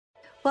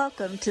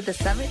Welcome to the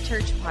Summit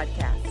Church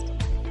Podcast.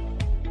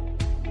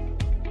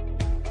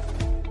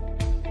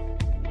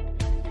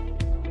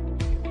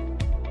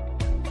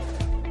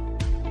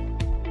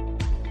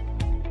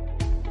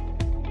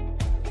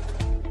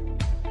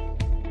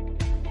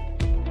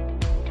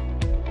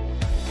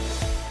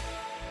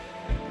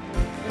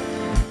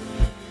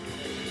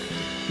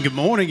 Good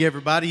morning,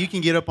 everybody. You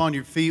can get up on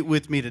your feet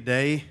with me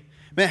today.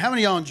 Man, how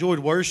many of y'all enjoyed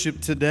worship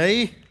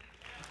today?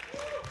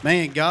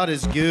 Man, God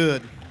is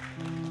good.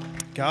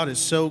 God is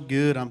so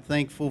good. I'm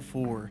thankful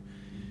for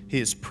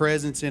His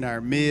presence in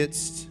our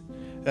midst.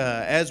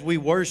 As we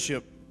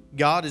worship,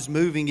 God is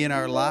moving in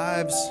our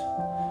lives,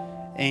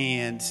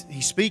 and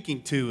He's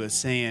speaking to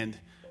us and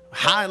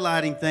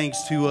highlighting things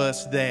to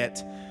us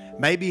that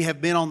maybe have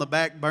been on the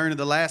back burner.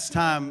 The last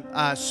time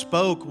I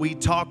spoke, we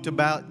talked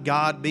about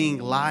God being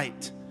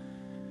light.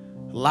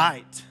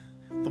 Light.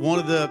 One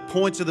of the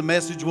points of the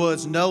message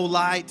was no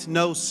light,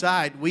 no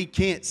sight. We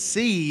can't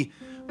see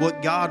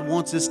what God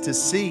wants us to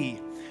see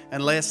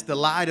unless the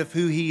light of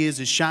who He is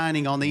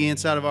shining on the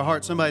inside of our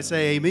heart. Somebody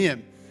say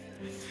amen.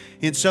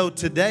 And so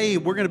today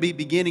we're going to be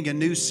beginning a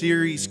new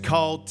series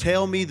called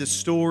Tell Me the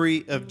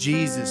Story of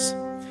Jesus.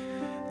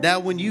 Now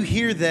when you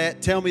hear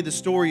that, Tell Me the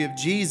Story of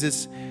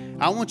Jesus,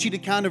 I want you to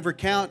kind of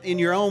recount in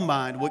your own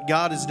mind what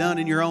God has done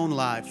in your own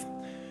life.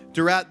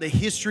 Throughout the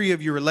history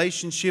of your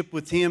relationship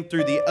with Him,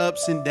 through the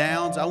ups and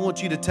downs, I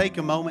want you to take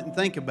a moment and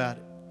think about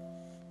it.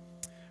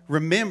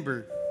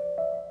 Remember,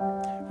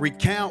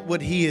 recount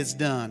what He has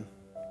done.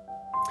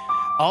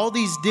 All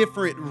these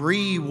different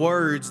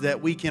words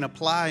that we can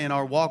apply in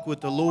our walk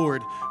with the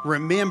Lord.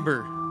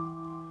 Remember,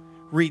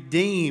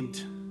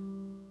 redeemed,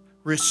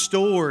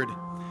 restored.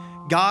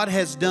 God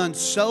has done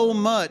so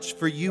much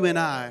for you and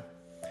I.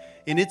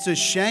 And it's a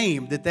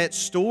shame that that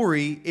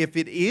story, if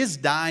it is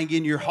dying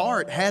in your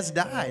heart, has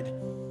died.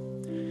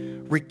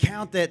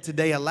 Recount that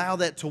today. Allow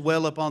that to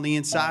well up on the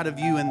inside of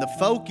you. And the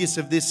focus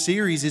of this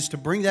series is to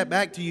bring that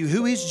back to you.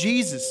 Who is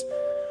Jesus?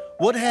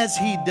 What has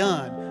He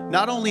done?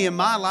 Not only in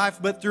my life,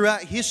 but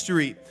throughout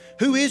history.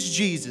 Who is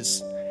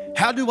Jesus?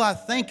 How do I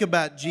think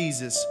about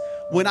Jesus?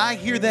 When I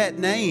hear that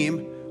name,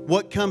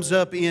 what comes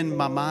up in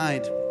my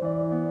mind?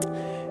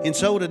 And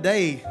so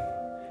today,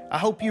 I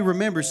hope you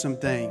remember some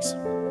things.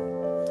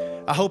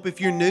 I hope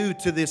if you're new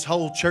to this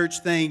whole church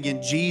thing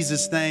and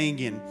Jesus thing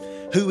and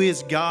who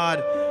is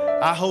God,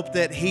 I hope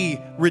that He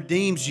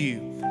redeems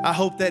you. I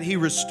hope that He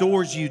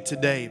restores you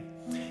today.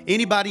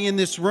 Anybody in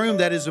this room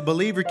that is a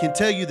believer can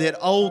tell you that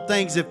old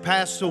things have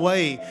passed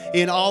away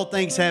and all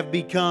things have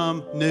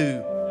become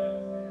new.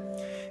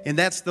 And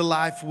that's the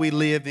life we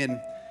live in.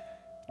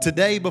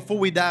 Today, before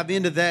we dive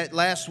into that,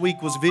 last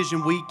week was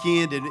Vision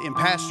Weekend, and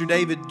Pastor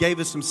David gave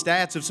us some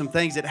stats of some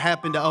things that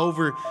happened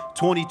over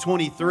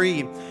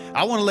 2023.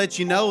 I want to let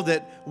you know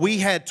that we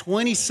had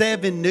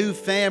 27 new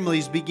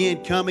families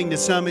begin coming to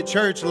Summit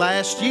Church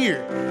last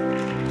year.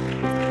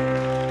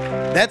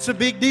 That's a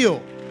big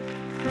deal.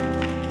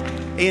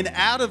 And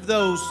out of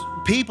those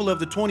people, of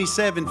the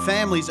 27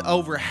 families,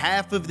 over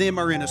half of them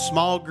are in a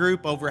small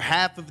group. Over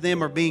half of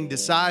them are being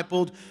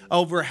discipled.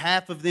 Over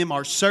half of them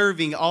are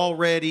serving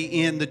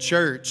already in the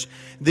church.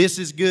 This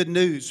is good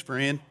news,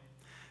 friend.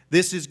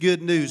 This is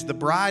good news. The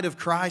bride of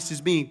Christ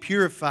is being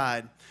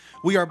purified.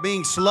 We are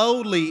being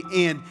slowly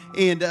and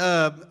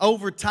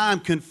over time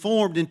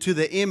conformed into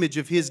the image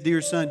of His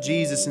dear Son,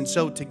 Jesus. And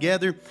so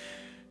together,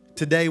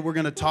 today we're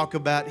going to talk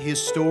about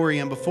His story.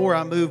 And before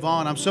I move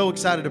on, I'm so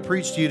excited to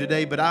preach to you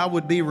today, but I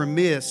would be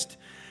remiss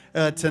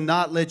to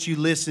not let you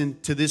listen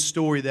to this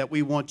story that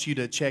we want you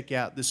to check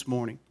out this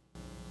morning.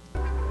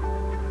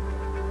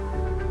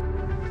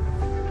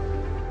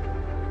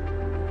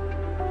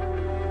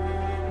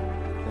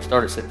 We'll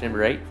start at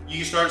September 8th. You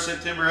can start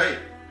September 8th.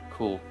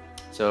 Cool.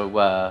 So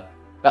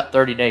about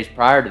 30 days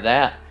prior to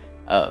that,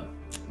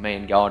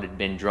 man, God had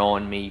been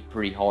drawing me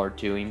pretty hard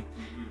to Him.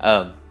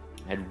 Had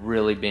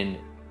really been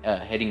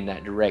heading in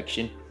that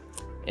direction.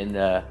 And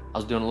I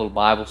was doing a little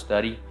Bible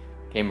study,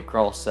 came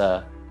across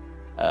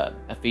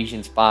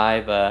Ephesians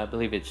 5, I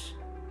believe it's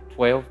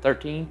 12,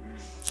 13.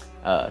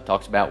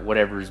 Talks about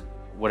whatever's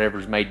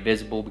made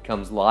visible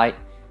becomes light.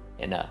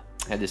 And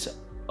had this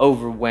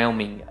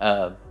overwhelming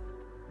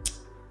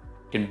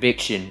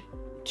conviction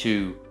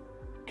to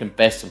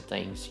confess some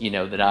things,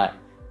 that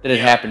had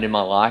happened in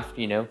my life,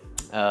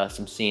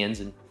 some sins.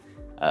 And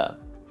I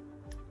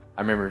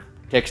remember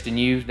texting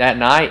you that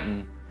night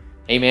and,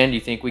 hey man, do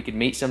you think we could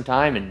meet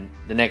sometime? And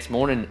the next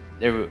morning,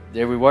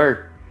 there we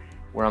were,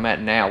 where I'm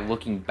at now,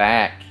 looking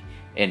back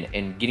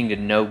and getting to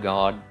know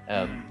God,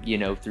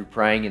 through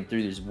praying and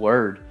through His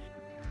Word.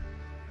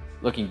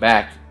 Looking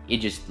back, it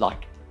just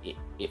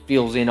it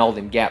fills in all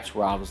them gaps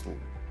where I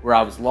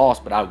was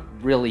lost, but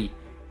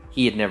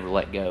He had never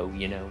let go.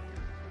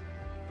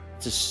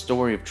 It's a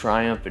story of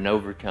triumph and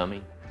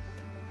overcoming.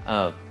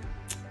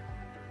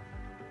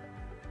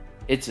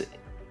 It's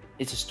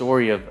a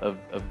story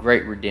of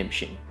great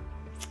redemption,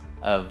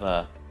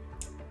 of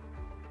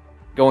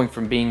going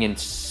from being in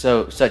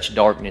such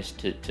darkness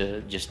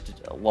to just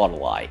a lot of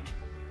light.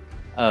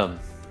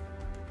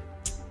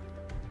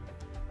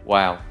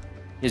 Wow.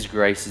 His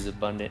grace is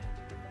abundant.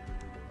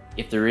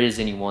 If there is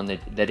anyone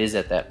that is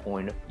at that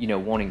point of,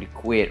 wanting to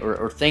quit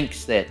or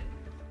thinks that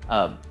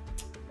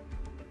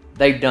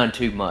they've done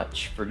too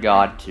much for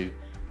God to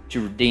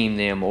redeem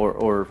them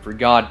or for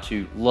God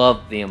to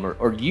love them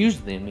or use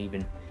them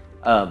even,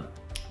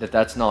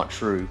 that's not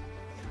true.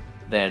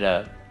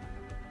 That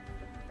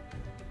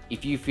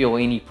if you feel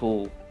any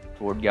pull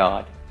toward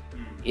God,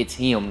 it's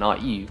Him,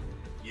 not you.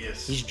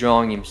 Yes. He's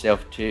drawing you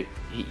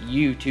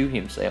to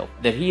Himself.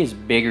 That He is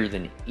bigger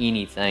than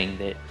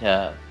anything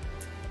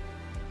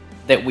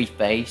that we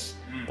face,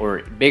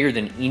 or bigger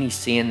than any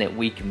sin that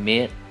we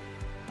commit,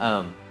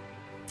 and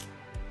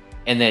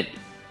that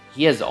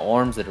He has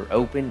arms that are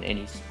open,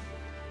 and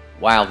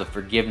the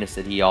forgiveness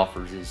that He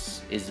offers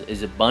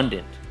is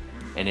abundant,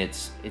 and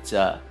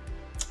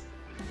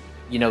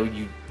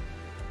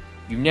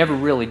you never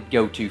really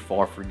go too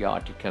far for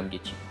God to come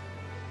get you.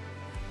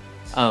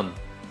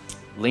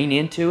 Lean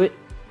into it,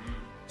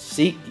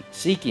 seek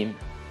Him.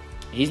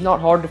 He's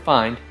not hard to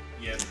find.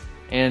 Yes.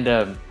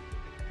 And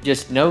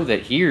just know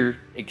that here,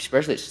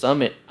 especially at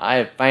Summit, I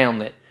have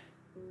found that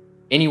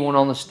anyone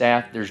on the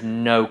staff, there's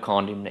no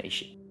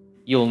condemnation.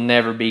 You'll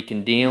never be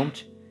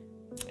condemned.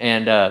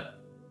 And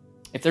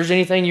if there's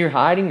anything you're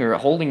hiding or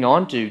holding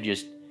on to,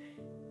 just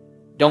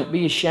don't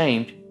be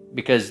ashamed,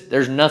 because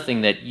there's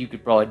nothing that you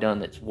could probably done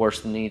that's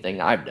worse than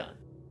anything I've done.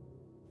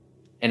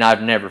 And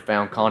I've never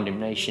found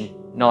condemnation,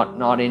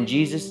 not in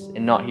Jesus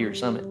and not here at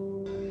Summit.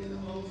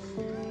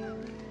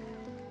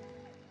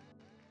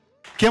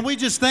 Can we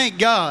just thank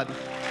God?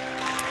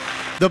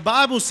 The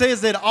Bible says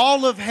that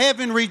all of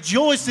heaven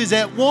rejoices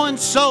at one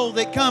soul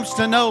that comes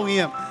to know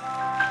Him.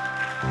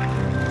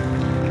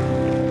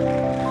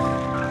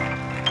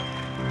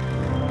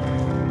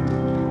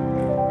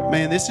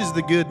 Man, this is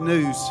the good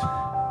news.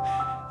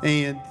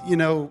 And,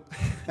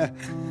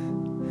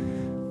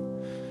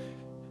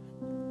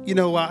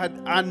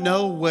 I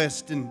know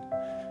Weston.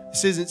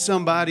 This isn't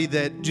somebody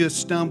that just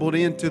stumbled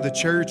into the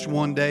church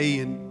one day.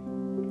 And,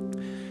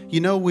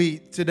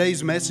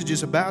 today's message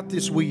is about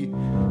this.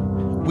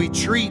 We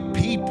treat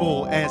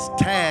people as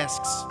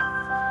tasks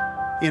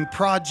and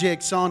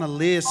projects on a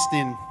list.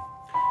 And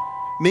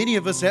many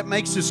of us, that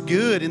makes us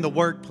good in the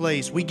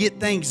workplace. We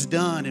get things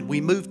done and we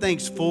move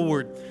things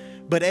forward.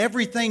 But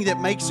everything that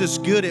makes us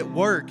good at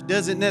work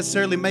doesn't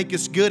necessarily make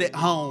us good at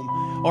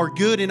home or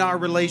good in our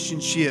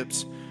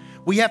relationships.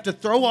 We have to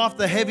throw off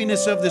the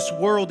heaviness of this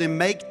world and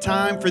make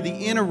time for the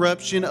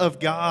interruption of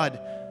God.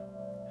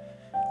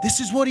 This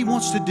is what He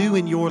wants to do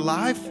in your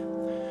life.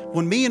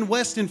 When me and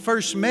Weston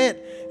first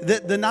met,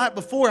 the night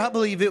before, I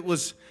believe it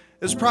was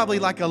probably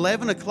like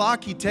 11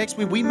 o'clock, he texted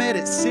me. We met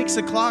at 6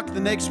 o'clock the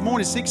next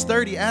morning,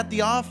 6:30 at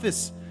the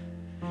office.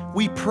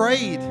 We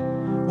prayed.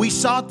 We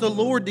sought the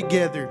Lord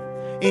together.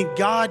 And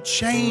God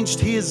changed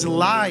his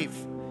life.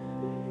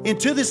 And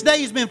to this day,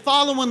 he's been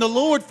following the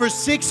Lord for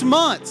 6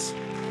 months.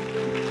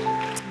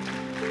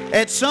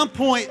 At some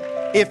point,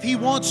 if he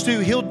wants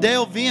to, he'll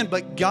delve in.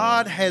 But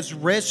God has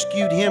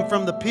rescued him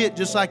from the pit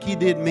just like He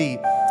did me.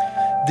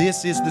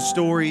 This is the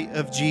story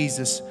of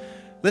Jesus.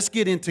 Let's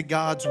get into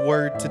God's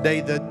Word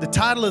today. The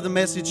title of the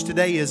message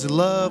today is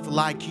Love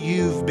Like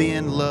You've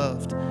Been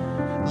Loved.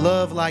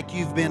 Love like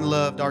you've been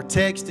loved. Our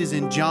text is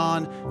in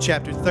John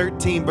chapter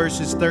 13,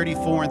 verses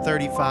 34 and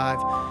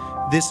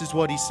 35. This is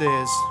what He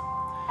says.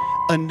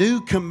 A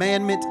new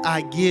commandment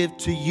I give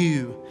to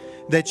you,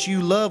 that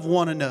you love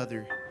one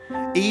another,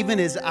 even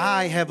as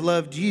I have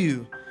loved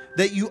you,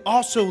 that you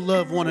also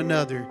love one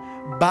another.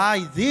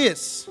 By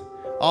this,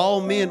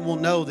 all men will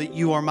know that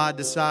you are my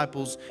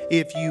disciples,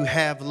 if you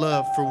have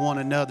love for one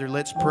another.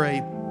 Let's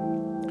pray.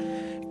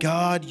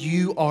 God,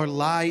 you are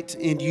light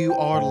and you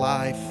are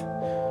life.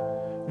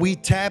 We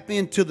tap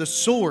into the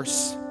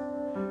source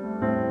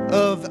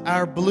of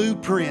our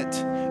blueprint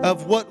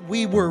of what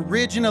we were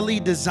originally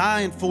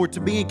designed for, to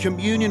be in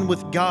communion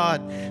with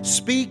God.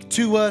 Speak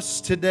to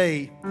us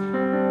today.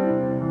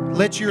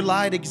 Let your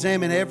light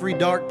examine every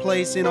dark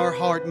place in our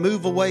heart.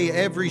 Move away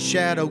every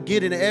shadow.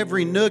 Get in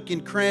every nook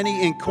and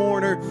cranny and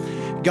corner.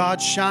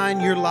 God,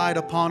 shine your light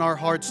upon our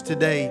hearts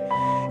today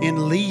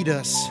and lead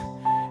us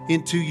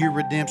into your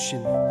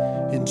redemption.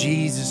 In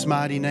Jesus'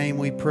 mighty name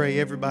we pray.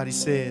 Everybody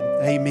said,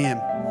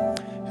 amen.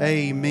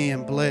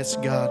 Amen. Bless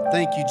God.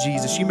 Thank you,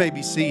 Jesus. You may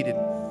be seated.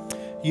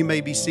 You may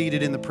be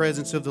seated in the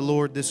presence of the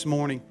Lord this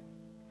morning.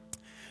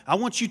 I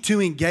want you to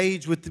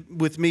engage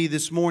with me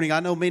this morning. I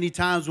know many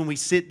times when we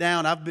sit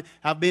down,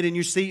 I've been in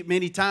your seat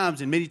many times,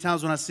 and many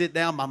times when I sit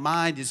down, my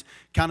mind is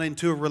kind of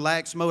into a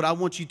relaxed mode. I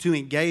want you to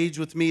engage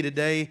with me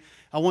today.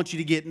 I want you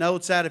to get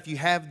notes out. If you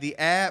have the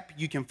app,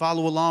 you can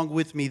follow along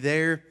with me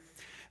there.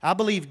 I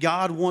believe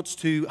God wants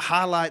to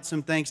highlight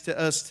some things to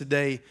us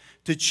today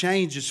to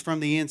change us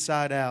from the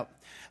inside out.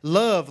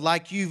 Love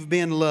like you've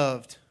been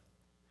loved.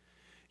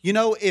 You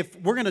know, if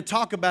we're going to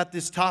talk about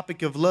this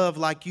topic of love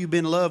like you've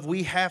been loved,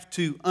 we have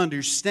to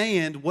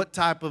understand what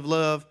type of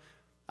love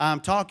I'm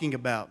talking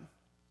about.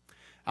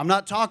 I'm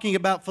not talking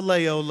about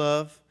phileo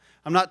love.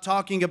 I'm not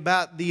talking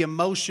about the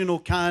emotional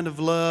kind of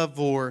love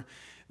or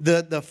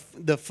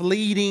the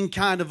fleeting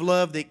kind of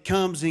love that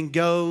comes and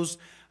goes.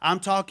 I'm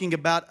talking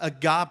about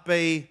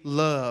agape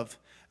love.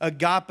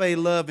 Agape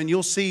love, and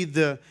you'll see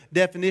the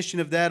definition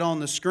of that on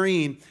the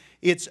screen.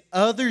 It's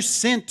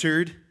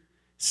other-centered,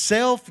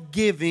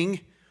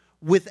 self-giving,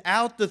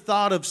 without the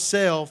thought of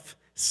self,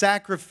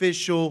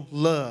 sacrificial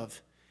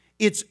love.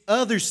 It's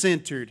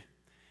other-centered.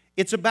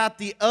 It's about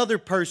the other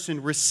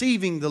person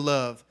receiving the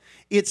love.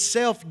 It's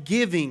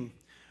self-giving.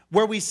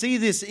 Where we see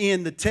this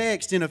in the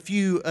text in a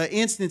few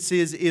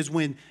instances is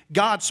when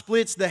God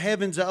splits the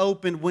heavens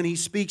open when He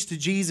speaks to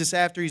Jesus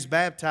after He's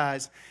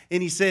baptized.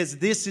 And He says,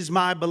 "This is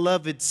my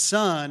beloved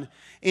Son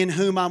in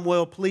whom I'm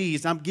well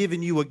pleased." I'm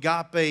giving you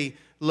agape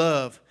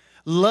love.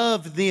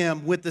 Love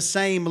them with the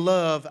same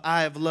love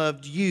I have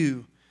loved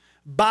you.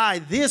 By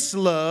this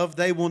love,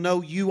 they will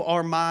know you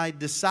are my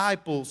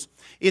disciples.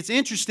 It's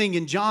interesting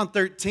in John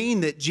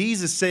 13 that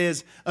Jesus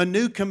says, "A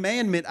new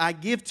commandment I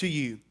give to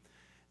you."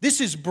 This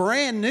is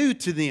brand new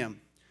to them.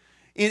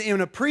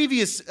 In a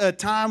previous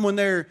time when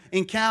they're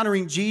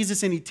encountering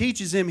Jesus and He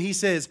teaches them, He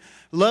says,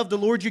 "Love the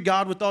Lord your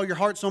God with all your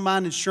heart, soul,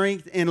 mind, and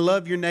strength, and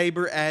love your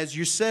neighbor as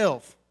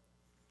yourself."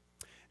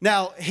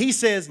 Now, He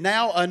says,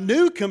 "Now a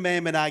new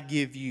commandment I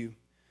give you."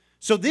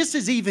 So this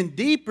is even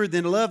deeper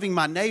than loving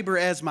my neighbor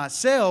as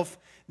myself.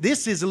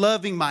 This is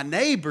loving my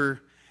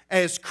neighbor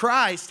as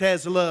Christ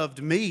has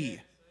loved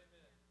me.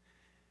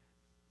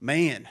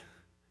 Man,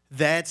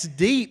 that's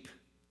deep.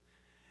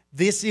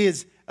 This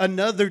is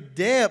another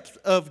depth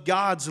of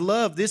God's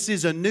love. This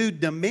is a new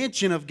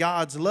dimension of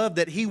God's love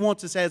that He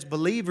wants us as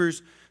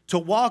believers to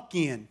walk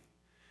in.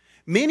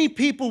 Many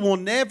people will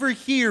never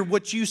hear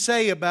what you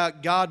say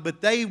about God,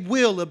 but they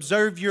will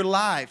observe your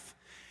life.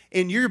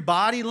 And your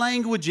body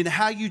language and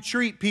how you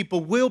treat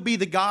people will be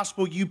the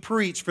gospel you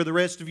preach for the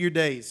rest of your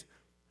days.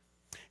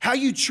 How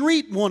you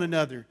treat one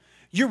another.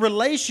 Your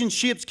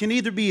relationships can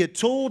either be a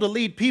tool to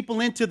lead people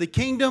into the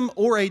kingdom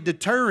or a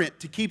deterrent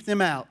to keep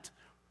them out.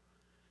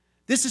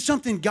 This is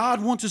something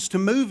God wants us to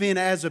move in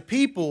as a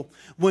people.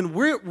 When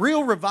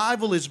real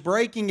revival is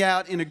breaking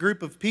out in a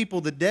group of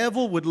people, the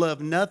devil would love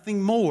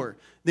nothing more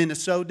than to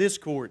sow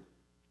discord,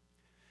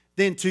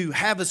 than to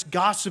have us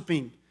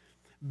gossiping,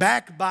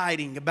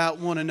 backbiting about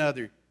one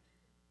another.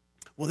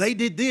 Well, they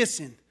did this,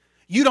 and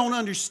you don't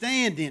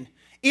understand, and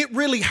it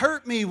really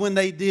hurt me when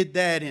they did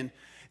that, and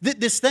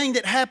this thing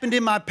that happened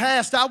in my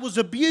past, I was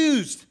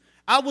abused,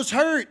 I was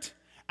hurt,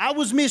 I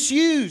was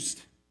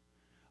misused.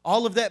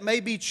 All of that may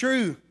be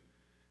true.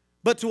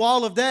 But to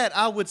all of that,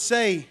 I would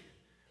say,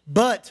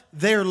 but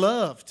they're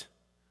loved.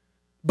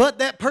 But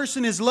that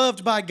person is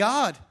loved by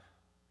God.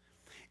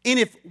 And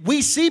if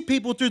we see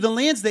people through the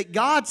lens that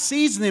God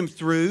sees them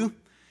through,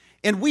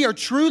 and we are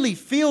truly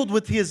filled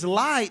with His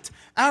light,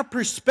 our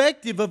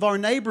perspective of our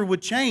neighbor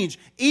would change,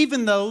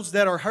 even those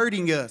that are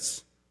hurting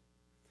us,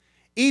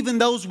 even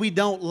those we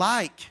don't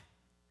like,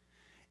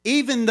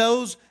 even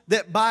those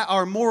that by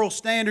our moral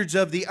standards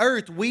of the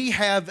earth, we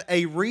have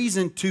a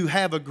reason to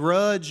have a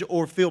grudge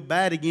or feel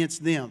bad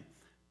against them.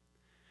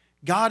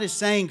 God is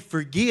saying,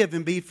 forgive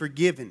and be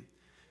forgiven.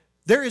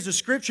 There is a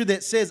scripture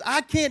that says,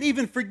 I can't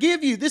even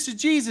forgive you. This is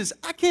Jesus.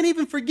 I can't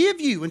even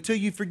forgive you until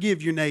you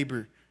forgive your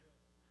neighbor.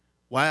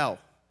 Wow,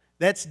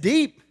 that's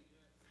deep.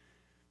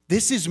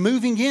 This is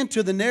moving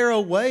into the narrow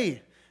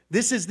way.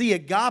 This is the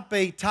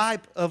agape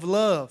type of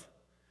love.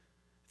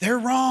 They're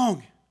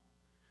wrong.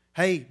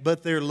 Hey,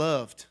 but they're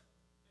loved.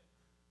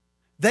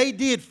 They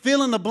did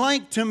fill in the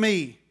blank to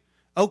me.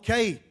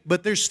 Okay,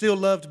 but they're still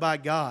loved by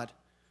God.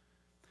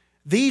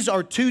 These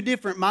are two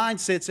different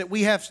mindsets that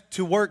we have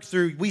to work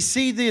through. We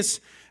see this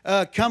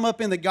come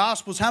up in the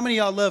Gospels. How many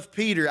of y'all love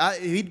Peter?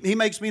 He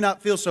makes me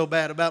not feel so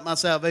bad about my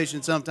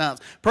salvation sometimes.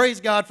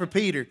 Praise God for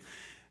Peter.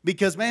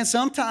 Because, man,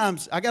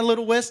 sometimes I got a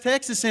little West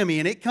Texas in me,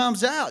 and it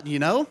comes out, you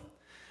know.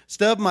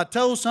 Stub my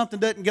toe, something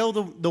doesn't go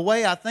the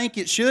way I think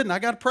it should, and I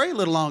got to pray a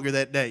little longer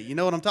that day. You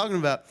know what I'm talking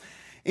about?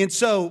 And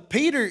so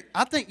Peter,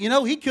 I think,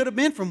 he could have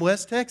been from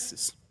West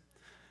Texas.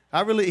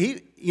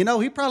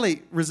 He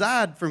probably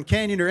resided from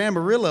Canyon or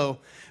Amarillo.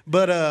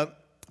 But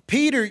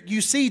Peter,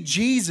 you see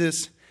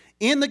Jesus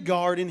in the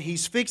garden.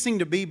 He's fixing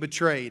to be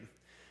betrayed.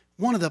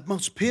 One of the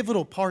most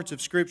pivotal parts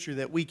of Scripture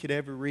that we could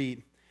ever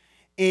read.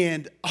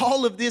 And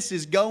all of this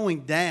is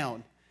going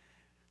down.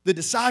 The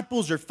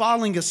disciples are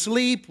falling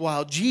asleep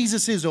while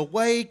Jesus is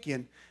awake.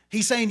 And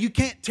He's saying, you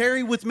can't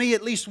tarry with me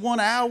at least 1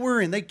 hour.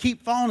 And they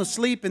keep falling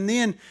asleep. And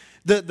then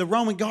the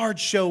Roman guards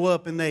show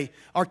up and they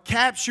are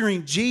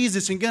capturing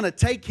Jesus and going to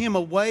take Him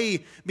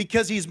away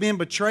because He's been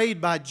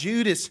betrayed by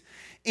Judas.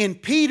 And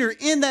Peter,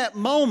 in that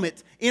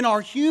moment, in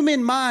our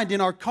human mind, in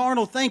our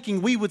carnal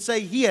thinking, we would say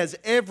he has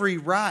every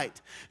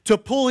right to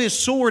pull his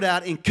sword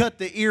out and cut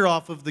the ear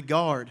off of the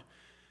guard.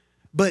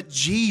 But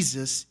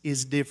Jesus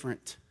is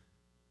different.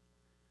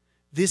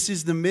 This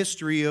is the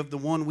mystery of the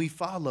one we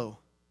follow.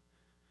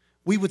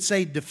 We would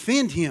say,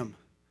 defend Him.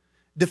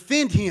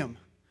 Defend Him.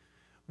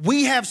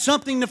 We have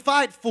something to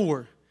fight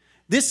for.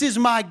 This is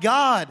my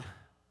God.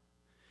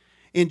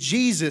 And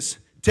Jesus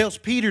tells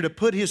Peter to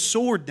put his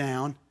sword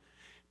down,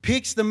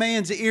 picks the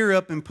man's ear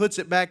up and puts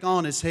it back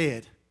on his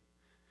head.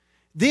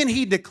 Then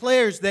he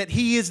declares that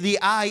he is the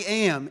I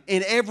am,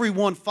 and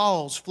everyone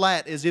falls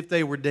flat as if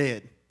they were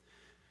dead.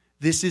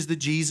 This is the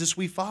Jesus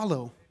we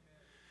follow.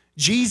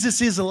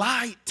 Jesus is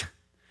light.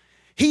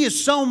 He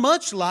is so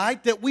much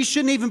light that we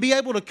shouldn't even be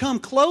able to come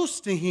close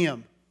to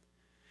him.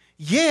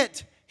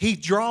 Yet, he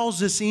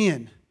draws us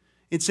in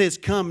and says,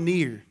 come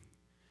near.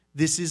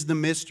 This is the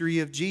mystery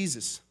of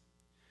Jesus.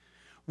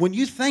 When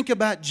you think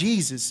about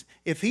Jesus,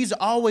 if he's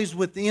always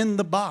within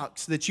the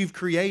box that you've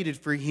created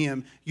for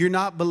him, you're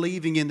not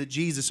believing in the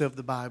Jesus of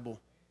the Bible.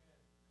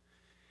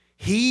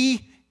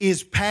 He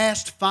is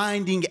past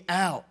finding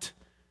out.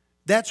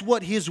 That's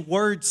what his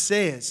word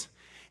says.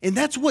 And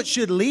that's what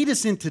should lead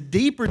us into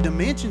deeper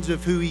dimensions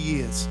of who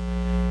he is.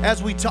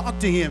 As we talk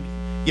to him,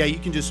 yeah, you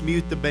can just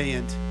mute the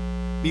band.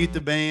 Mute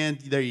the band.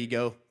 There you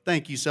go.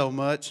 Thank you so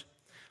much.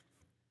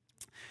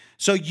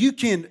 So you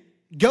can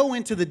go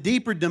into the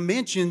deeper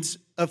dimensions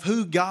of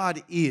who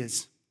God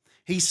is.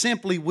 He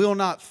simply will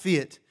not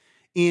fit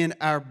in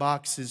our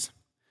boxes.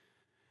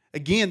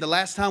 Again, the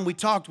last time we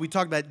talked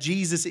about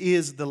Jesus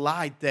is the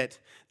light, that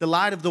the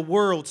light of the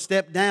world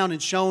stepped down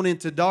and shone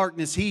into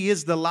darkness. He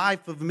is the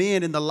life of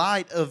men and the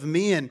light of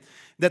men,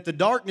 that the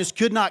darkness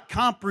could not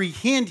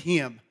comprehend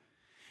him.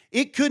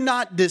 It could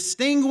not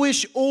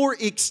distinguish or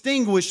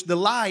extinguish the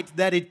light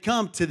that had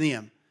come to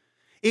them.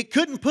 It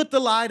couldn't put the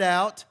light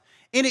out,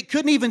 and it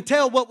couldn't even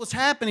tell what was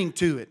happening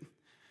to it.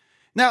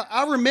 Now,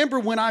 I remember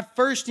when I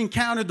first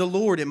encountered the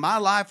Lord and my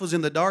life was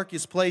in the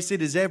darkest place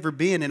it has ever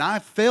been, and I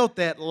felt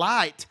that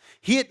light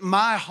hit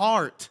my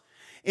heart,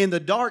 and the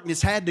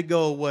darkness had to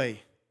go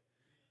away.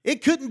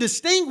 It couldn't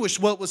distinguish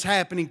what was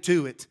happening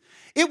to it.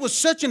 It was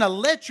such an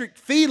electric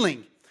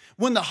feeling.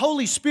 When the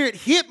Holy Spirit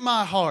hit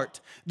my heart,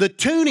 the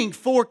tuning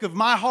fork of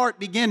my heart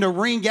began to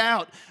ring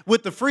out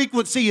with the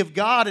frequency of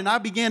God, and I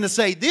began to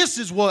say, this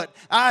is what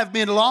I've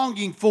been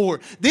longing for.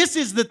 This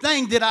is the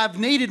thing that I've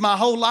needed my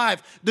whole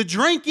life. The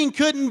drinking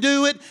couldn't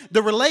do it.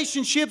 The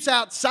relationships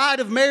outside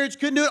of marriage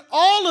couldn't do it.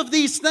 All of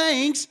these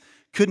things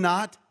could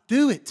not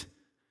do it.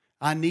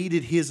 I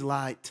needed his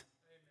light.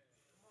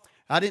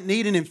 I didn't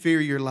need an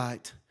inferior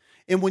light.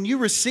 And when you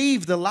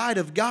receive the light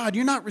of God,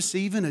 you're not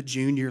receiving a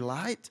junior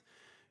light.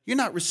 You're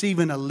not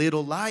receiving a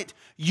little light.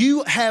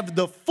 You have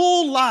the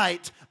full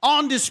light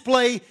on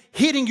display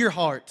hitting your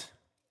heart.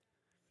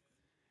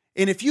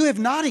 And if you have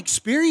not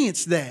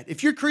experienced that,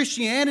 if your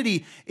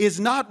Christianity is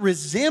not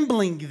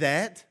resembling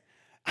that,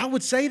 I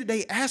would say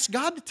today, ask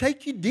God to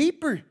take you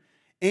deeper,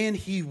 and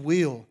he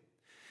will.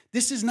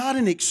 This is not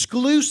an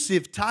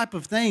exclusive type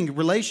of thing,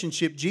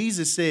 relationship.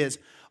 Jesus says,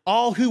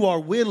 all who are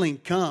willing,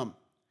 come.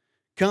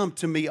 Come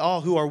to me,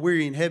 all who are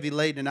weary and heavy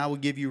laden, and I will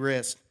give you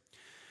rest.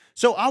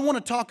 So I want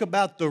to talk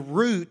about the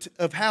root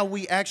of how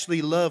we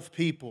actually love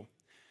people.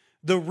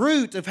 The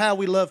root of how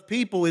we love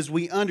people is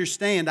we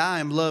understand I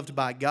am loved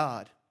by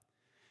God.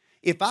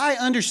 If I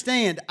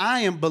understand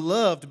I am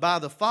beloved by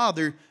the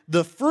Father,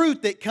 the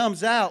fruit that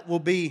comes out will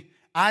be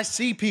I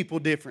see people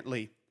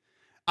differently.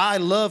 I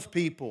love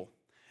people.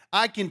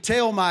 I can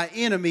tell my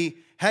enemy,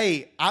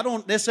 hey, I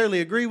don't necessarily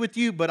agree with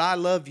you, but I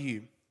love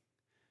you.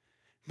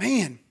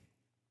 Man,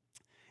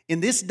 in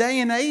this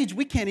day and age,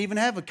 we can't even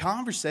have a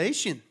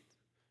conversation.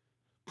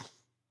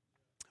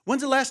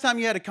 When's the last time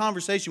you had a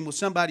conversation with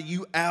somebody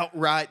you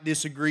outright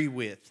disagree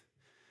with?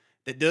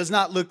 That does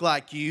not look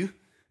like you,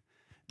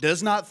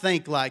 does not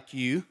think like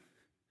you,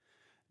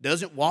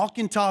 doesn't walk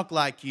and talk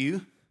like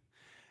you.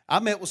 I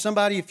met with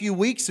somebody a few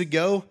weeks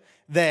ago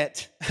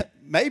that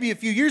maybe a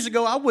few years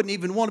ago I wouldn't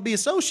even want to be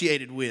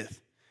associated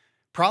with.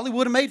 Probably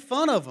would have made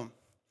fun of them.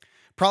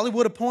 Probably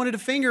would have pointed a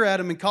finger at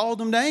them and called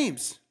them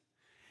names.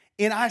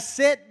 And I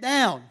sat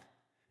down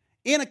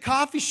in a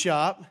coffee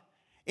shop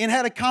and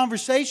had a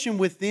conversation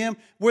with them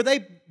where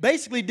they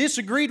basically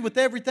disagreed with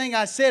everything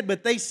I said,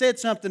 but they said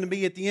something to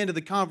me at the end of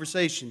the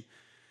conversation.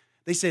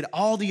 They said,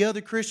 all the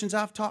other Christians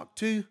I've talked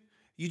to,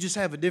 you just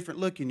have a different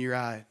look in your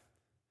eye.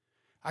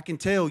 I can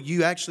tell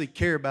you actually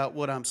care about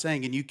what I'm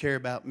saying and you care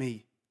about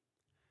me.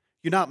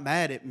 You're not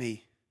mad at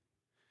me.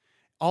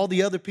 All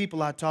the other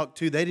people I talked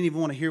to, they didn't even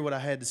want to hear what I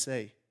had to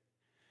say.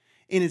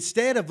 And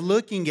instead of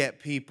looking at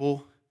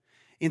people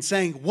and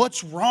saying,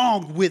 what's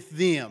wrong with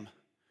them?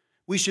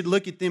 We should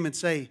look at them and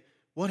say,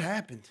 what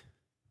happened?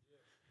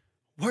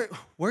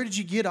 Where did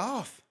you get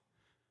off?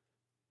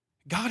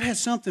 God has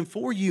something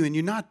for you and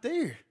you're not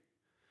there.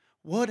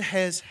 What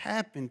has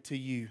happened to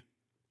you?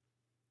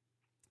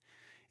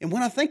 And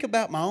when I think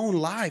about my own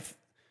life,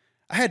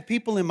 I had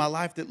people in my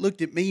life that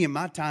looked at me in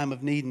my time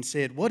of need and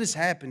said, what has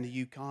happened to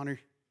you, Connor?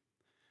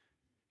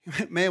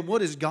 Man,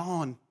 what has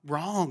gone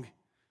wrong?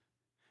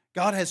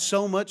 God has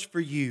so much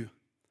for you.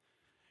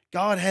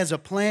 God has a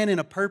plan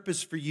and a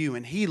purpose for you,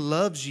 and He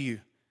loves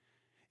you.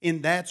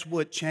 And that's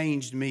what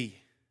changed me.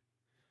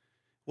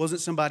 It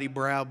wasn't somebody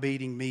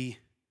browbeating me.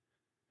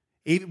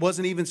 It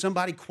wasn't even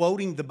somebody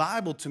quoting the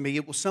Bible to me.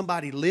 It was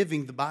somebody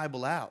living the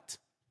Bible out.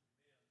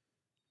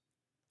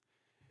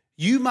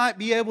 You might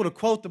be able to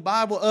quote the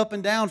Bible up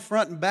and down,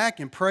 front and back,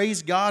 and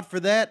praise God for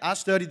that. I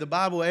study the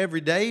Bible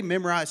every day,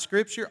 memorize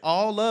Scripture,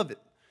 all of it.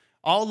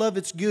 All of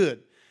it's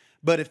good.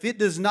 But if it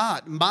does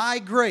not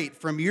migrate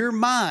from your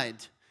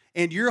mind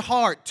and your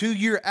heart to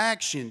your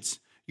actions,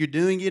 you're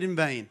doing it in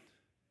vain.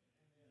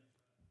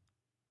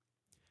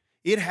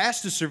 It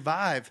has to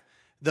survive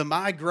the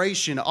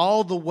migration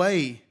all the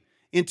way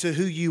into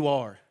who you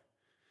are.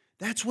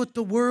 That's what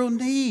the world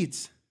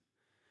needs.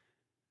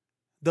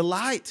 The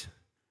light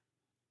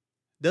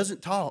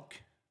doesn't talk.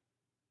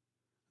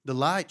 The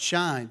light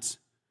shines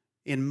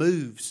and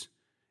moves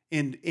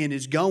and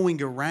is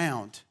going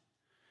around.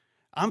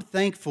 I'm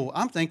thankful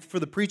for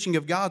the preaching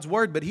of God's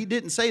word, but he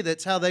didn't say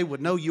that's how they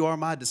would know you are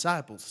my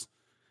disciples.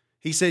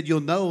 He said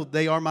you'll know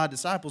they are my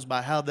disciples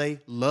by how they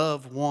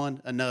love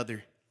one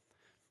another.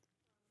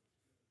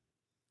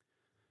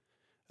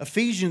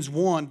 Ephesians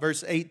 1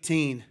 verse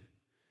 18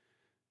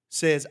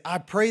 says, I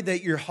pray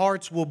that your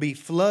hearts will be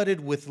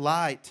flooded with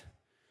light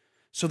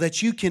so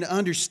that you can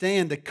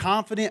understand the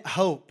confident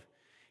hope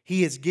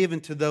he has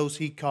given to those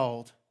he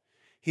called,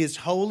 his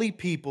holy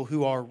people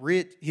who are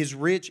his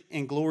rich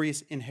and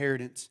glorious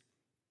inheritance.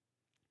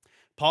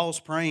 Paul's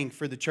praying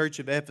for the church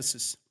of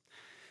Ephesus.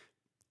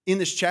 In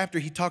this chapter,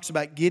 he talks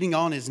about getting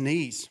on his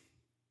knees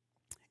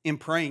and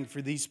praying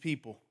for these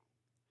people.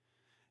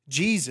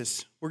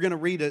 Jesus, we're going to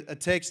read a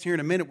text here in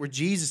a minute where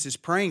Jesus is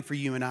praying for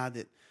you and I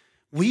that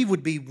we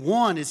would be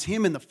one as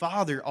him and the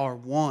Father are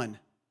one.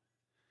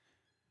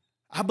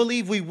 I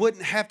believe we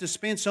wouldn't have to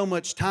spend so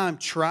much time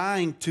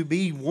trying to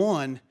be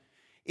one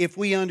if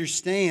we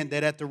understand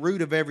that at the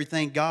root of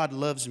everything, God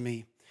loves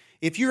me.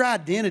 If your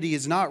identity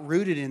is not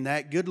rooted in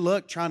that, good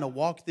luck trying to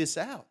walk this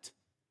out.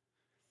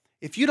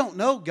 If you don't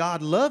know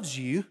God loves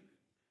you,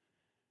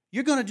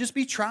 you're going to just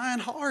be trying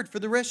hard for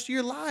the rest of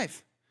your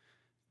life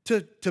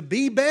to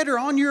be better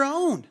on your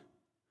own.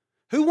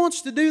 Who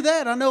wants to do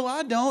that? I know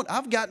I don't.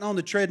 I've gotten on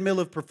the treadmill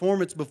of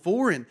performance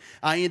before and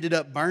I ended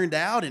up burned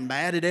out and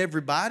mad at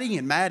everybody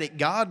and mad at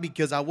God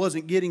because I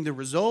wasn't getting the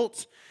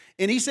results.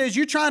 And he says,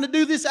 you're trying to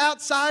do this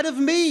outside of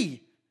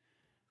me.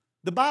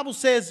 The Bible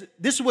says,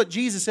 this is what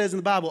Jesus says in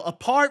the Bible,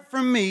 apart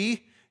from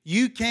me,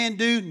 you can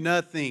do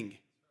nothing.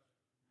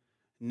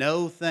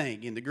 No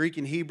thing. In the Greek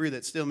and Hebrew,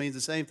 that still means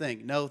the same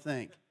thing. No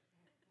thing.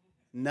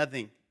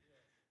 Nothing.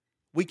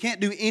 We can't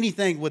do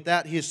anything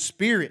without his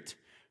Spirit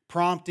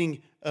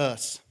prompting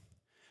us.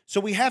 So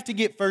we have to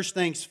get first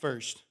things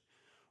first.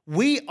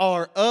 We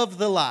are of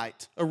the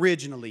light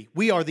originally.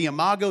 We are the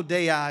imago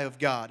Dei of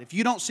God. If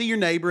you don't see your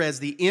neighbor as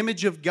the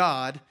image of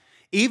God,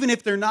 even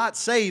if they're not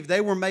saved,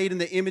 they were made in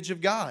the image of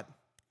God.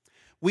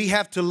 We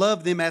have to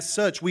love them as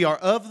such. We are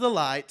of the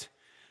light.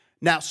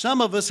 Now,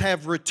 some of us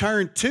have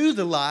returned to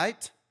the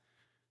light,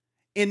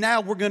 and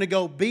now we're going to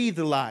go be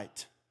the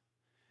light.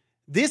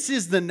 This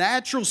is the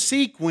natural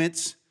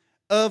sequence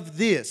of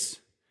this.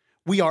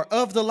 We are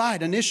of the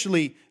light.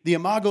 Initially, the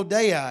imago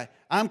Dei.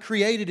 I'm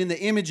created in the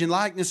image and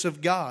likeness of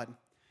God.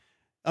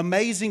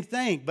 Amazing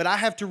thing. But I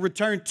have to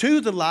return to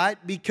the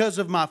light because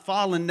of my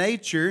fallen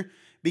nature,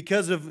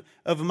 because of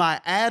my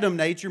Adam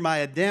nature, my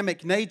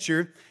Adamic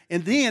nature.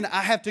 And then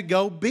I have to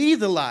go be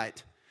the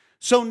light.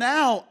 So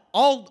now,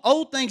 all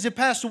old things have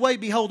passed away.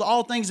 Behold,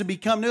 all things have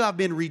become new. I've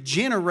been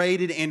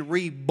regenerated and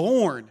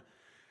reborn.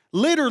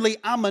 Literally,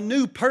 I'm a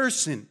new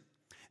person.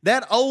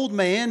 That old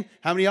man,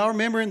 how many of y'all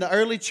remember in the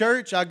early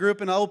church? I grew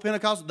up in the old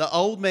Pentecostal. The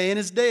old man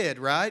is dead,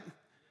 right?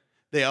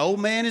 The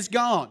old man is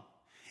gone.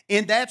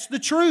 And that's the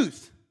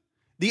truth.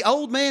 The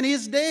old man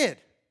is dead.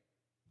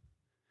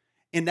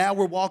 And now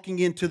we're walking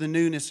into the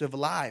newness of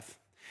life.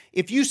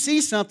 If you see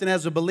something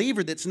as a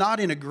believer that's not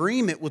in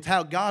agreement with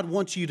how God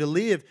wants you to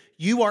live,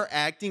 you are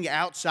acting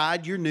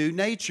outside your new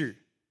nature.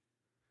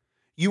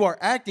 You are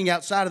acting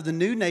outside of the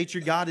new nature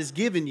God has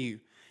given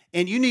you.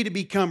 And you need to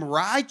become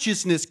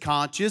righteousness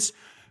conscious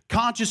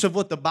of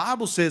what the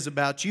Bible says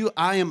about you.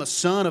 I am a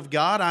son of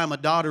God. I am a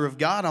daughter of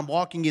God. I'm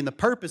walking in the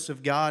purpose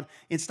of God.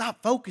 And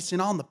stop focusing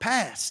on the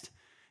past.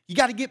 You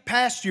got to get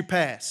past your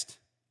past.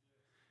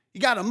 You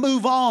got to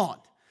move on.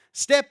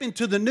 Step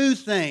into the new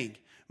thing.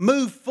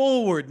 Move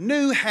forward.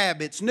 New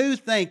habits, new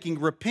thinking,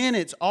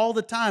 repentance all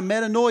the time.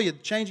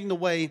 Metanoia, changing the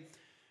way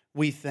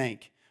we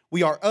think.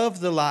 We are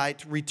of the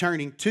light,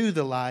 returning to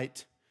the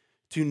light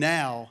to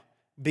now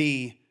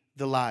be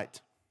the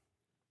light.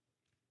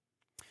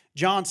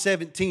 John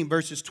 17,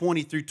 verses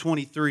 20 through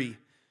 23.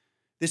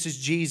 This is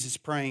Jesus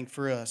praying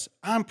for us.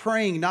 I'm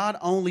praying not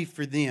only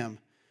for them,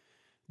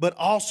 but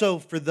also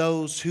for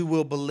those who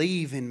will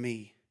believe in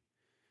me,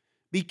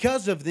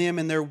 because of them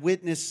and their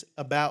witness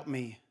about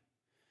me.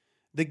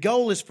 The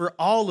goal is for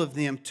all of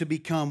them to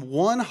become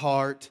one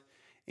heart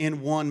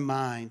and one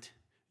mind,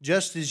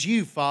 just as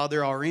you,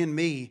 Father, are in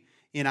me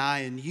and I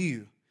in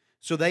you,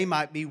 so they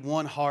might be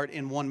one heart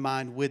and one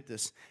mind with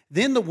us.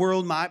 Then the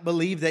world might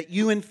believe that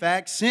you, in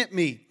fact, sent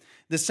me.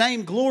 The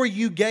same glory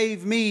you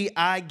gave me,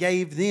 I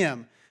gave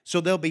them, so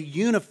they'll be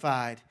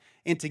unified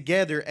and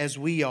together as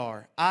we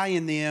are, I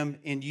in them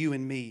and you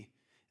in me.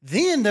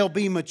 Then they'll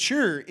be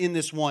mature in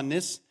this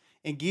oneness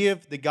and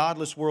give the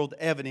godless world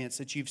evidence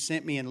that you've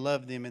sent me and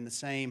loved them in the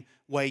same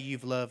way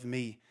you've loved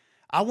me.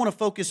 I want to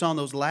focus on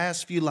those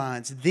last few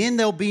lines. Then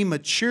they'll be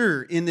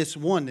mature in this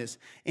oneness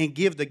and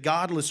give the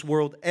godless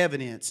world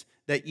evidence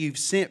that you've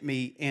sent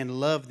me and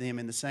loved them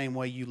in the same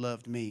way you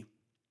loved me.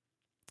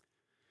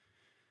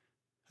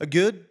 A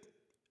good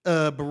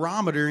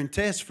barometer and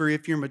test for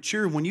if you're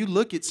mature, when you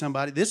look at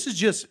somebody, this is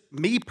just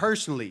me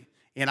personally,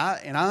 and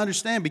I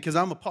understand because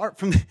I'm a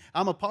part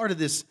of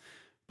this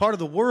part of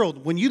the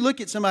world. When you look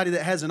at somebody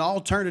that has an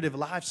alternative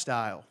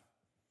lifestyle,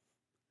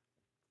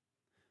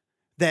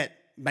 that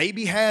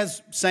maybe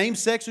has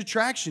same-sex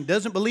attraction,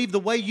 doesn't believe the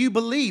way you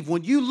believe,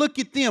 when you look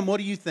at them, what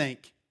do you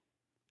think?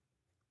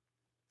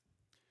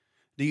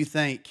 Do you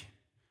think,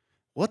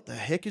 what the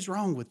heck is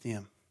wrong with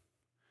them?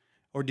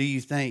 Or do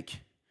you think,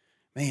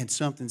 man,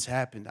 something's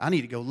happened. I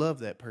need to go love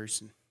that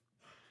person.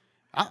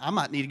 I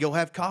might need to go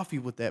have coffee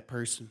with that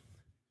person.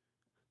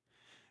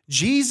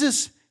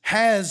 Jesus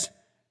has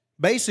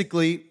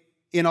basically,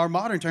 in our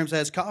modern terms,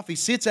 has coffee,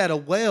 sits at a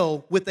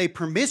well with a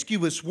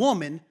promiscuous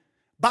woman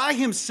by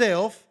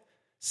himself,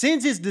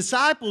 sends his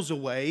disciples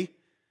away.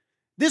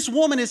 This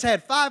woman has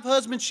had 5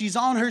 husbands. She's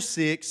on her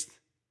 6th.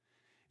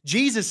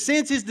 Jesus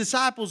sends his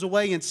disciples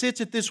away and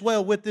sits at this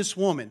well with this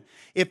woman.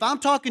 If I'm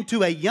talking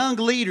to a young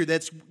leader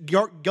that's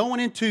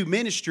going into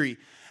ministry,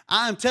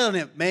 I'm telling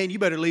him, man, you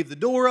better leave the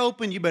door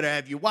open. You better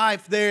have your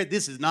wife there.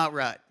 This is not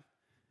right.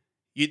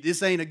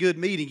 This ain't a good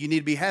meeting you need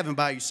to be having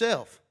by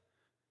yourself.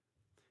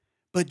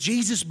 But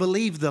Jesus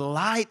believed the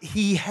light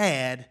he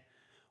had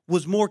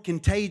was more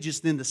contagious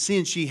than the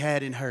sin she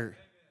had in her.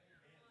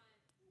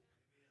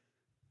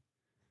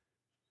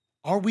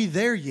 Are we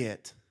there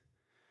yet?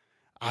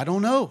 I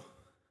don't know.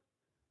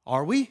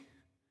 Are we?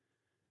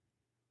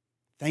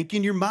 Think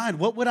in your mind,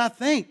 what would I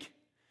think?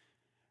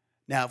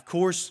 Now, of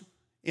course,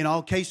 in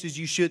all cases,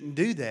 you shouldn't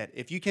do that.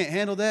 If you can't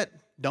handle that,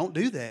 don't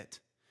do that.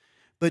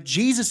 But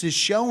Jesus is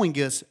showing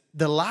us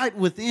the light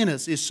within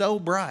us is so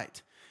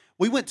bright.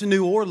 We went to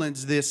New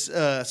Orleans this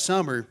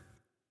summer.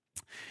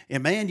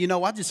 And man, you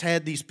know, I just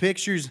had these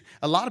pictures.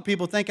 A lot of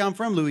people think I'm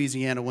from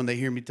Louisiana when they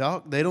hear me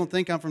talk. They don't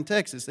think I'm from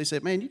Texas. They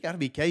said, man, you got to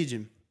be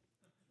Cajun.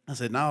 I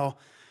said, no,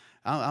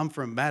 I'm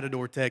from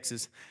Matador,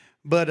 Texas.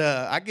 But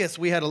I guess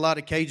we had a lot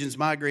of Cajuns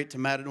migrate to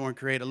Matador and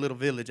create a little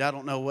village. I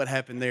don't know what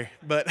happened there.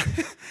 But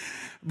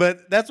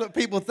but that's what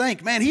people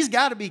think. Man, he's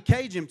got to be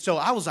Cajun. So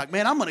I was like,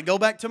 man, I'm going to go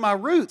back to my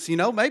roots. You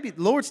know, maybe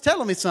the Lord's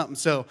telling me something.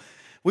 So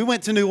we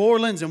went to New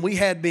Orleans and we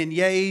had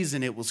beignets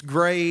and it was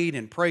great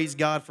and praise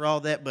God for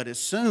all that. But as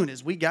soon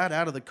as we got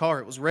out of the car,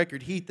 it was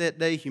record heat that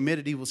day.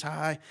 Humidity was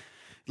high.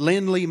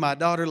 Lindley, my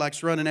daughter,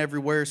 likes running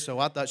everywhere. So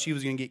I thought she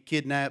was going to get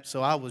kidnapped.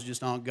 So I was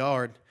just on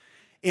guard.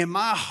 And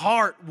my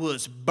heart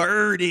was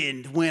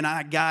burdened when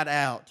I got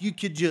out. You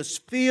could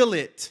just feel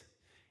it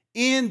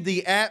in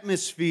the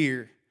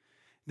atmosphere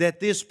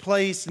that this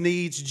place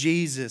needs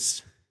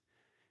Jesus.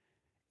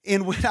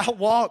 And when I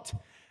walked,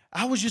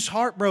 I was just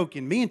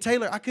heartbroken. Me and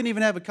Taylor, I couldn't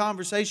even have a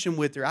conversation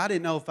with her. I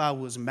didn't know if I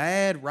was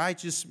mad,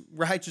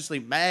 righteously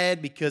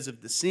mad because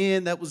of the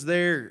sin that was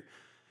there,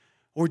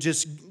 or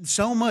just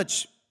so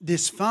much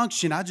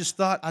dysfunction.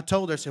 I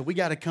told her, I said, we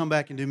got to come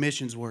back and do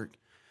missions work.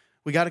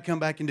 We got to come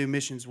back and do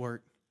missions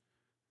work.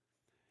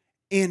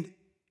 And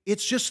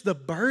it's just the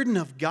burden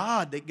of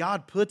God that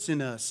God puts in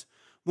us.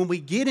 When we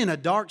get in a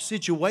dark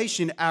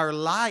situation, our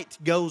light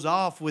goes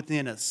off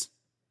within us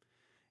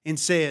and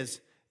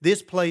says,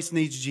 this place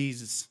needs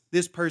Jesus.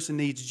 This person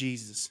needs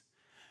Jesus.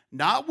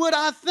 Not what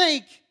I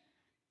think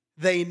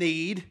they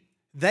need.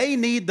 They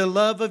need the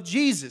love of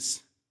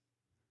Jesus.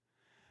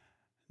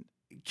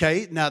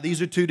 Okay, now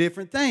these are two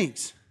different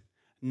things.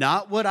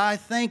 Not what I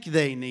think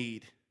they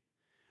need.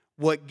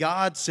 What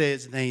God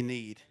says they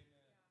need.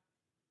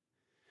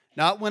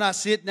 Not when I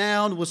sit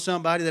down with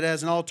somebody that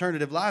has an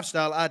alternative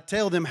lifestyle, I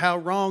tell them how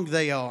wrong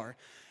they are.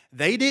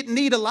 They didn't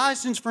need a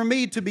license for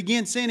me to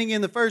begin sinning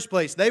in the first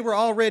place. They were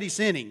already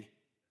sinning.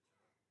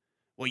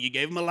 Well, you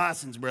gave them a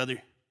license, brother.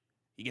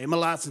 You gave them a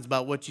license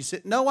about what you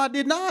said. No, I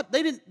did not.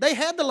 They didn't. They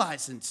had the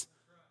license.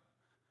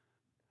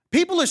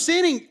 People are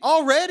sinning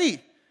already.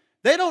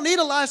 They don't need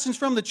a license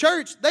from the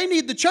church. They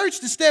need the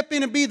church to step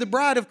in and be the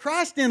bride of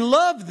Christ and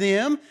love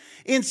them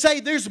and say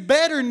there's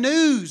better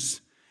news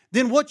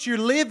than what you're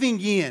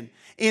living in.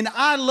 And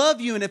I love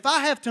you. And if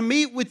I have to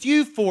meet with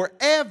you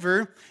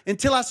forever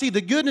until I see the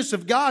goodness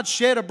of God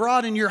shed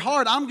abroad in your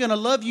heart, I'm going to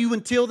love you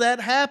until that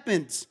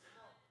happens.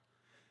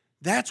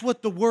 That's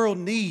what the world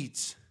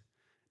needs.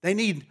 They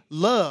need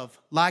love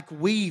like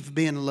we've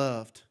been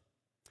loved.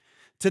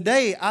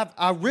 Today,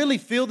 I really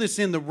feel this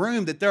in the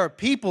room that there are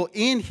people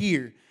in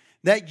here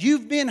that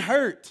you've been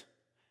hurt.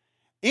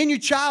 In your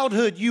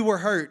childhood, you were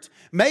hurt.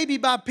 Maybe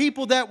by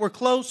people that were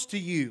close to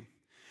you.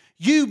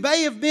 You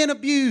may have been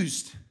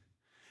abused.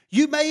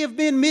 You may have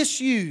been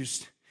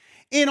misused.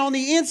 And on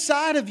the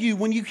inside of you,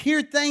 when you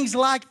hear things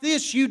like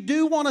this, you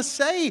do want to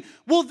say,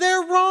 well,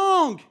 they're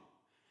wrong.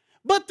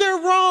 But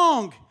they're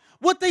wrong.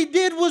 What they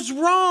did was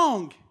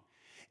wrong.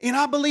 And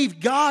I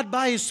believe God,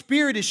 by His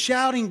Spirit, is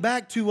shouting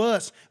back to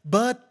us,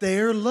 but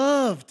they're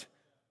loved.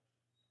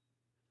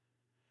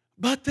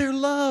 But they're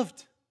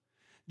loved.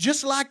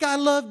 Just like I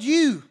loved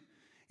you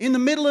in the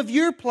middle of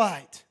your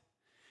plight,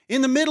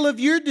 in the middle of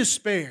your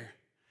despair.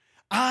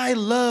 I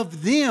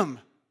love them.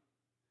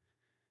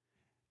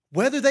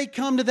 Whether they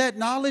come to that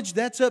knowledge,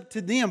 that's up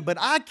to them. But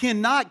I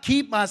cannot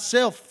keep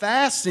myself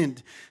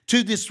fastened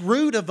to this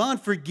root of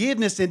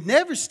unforgiveness and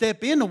never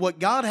step into what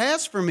God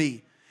has for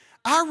me.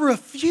 I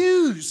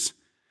refuse.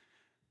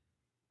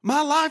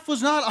 My life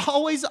was not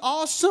always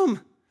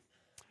awesome.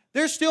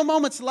 There's still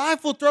moments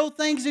life will throw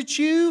things at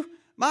you.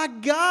 My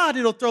God,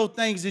 it'll throw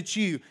things at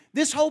you.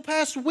 This whole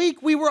past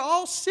week, we were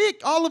all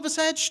sick. All of us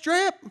had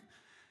strep.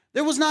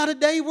 There was not a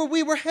day where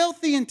we were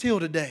healthy until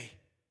today.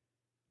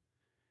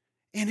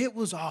 And it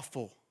was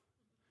awful.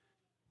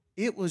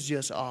 It was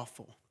just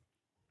awful.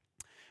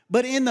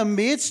 But in the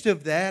midst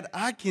of that,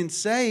 I can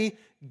say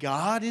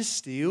God is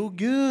still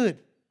good.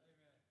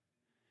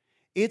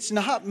 It's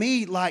not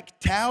me like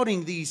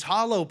touting these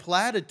hollow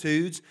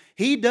platitudes.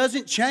 He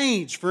doesn't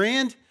change,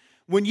 friend.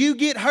 When you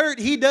get hurt,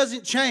 He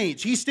doesn't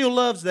change. He still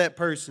loves that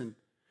person.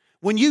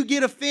 When you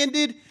get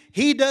offended,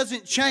 He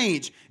doesn't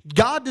change.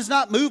 God does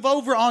not move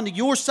over onto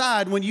your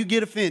side when you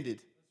get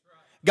offended.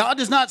 God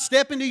does not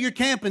step into your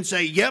camp and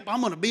say, yep,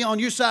 I'm going to be on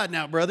your side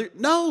now, brother.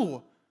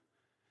 No.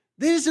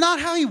 This is not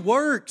how He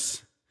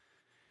works.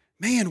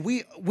 Man,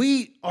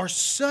 we are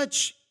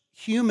such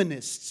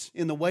humanists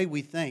in the way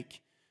we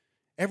think.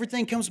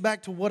 Everything comes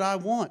back to what I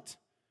want.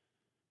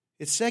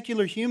 It's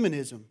secular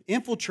humanism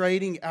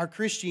infiltrating our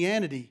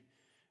Christianity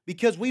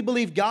because we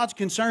believe God's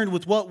concerned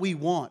with what we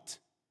want.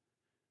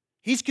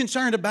 He's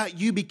concerned about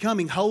you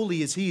becoming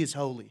holy as He is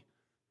holy.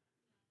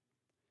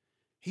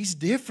 He's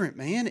different,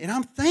 man, and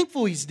I'm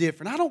thankful He's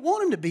different. I don't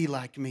want Him to be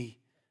like me.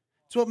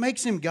 It's what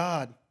makes Him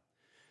God.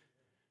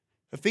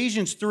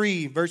 Ephesians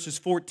 3, verses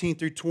 14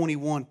 through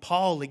 21,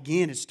 Paul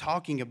again is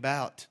talking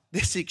about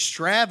this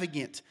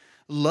extravagant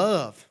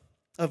love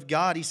of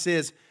God. He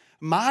says,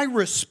 my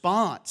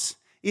response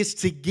is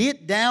to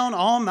get down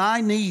on my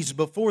knees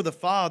before the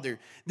Father,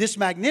 this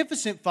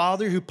magnificent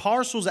Father who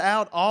parcels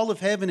out all of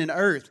heaven and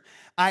earth.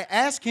 I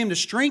ask Him to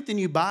strengthen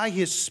you by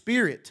His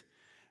Spirit,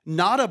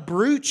 not a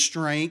brute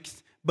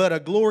strength, but a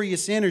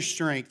glorious inner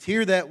strength.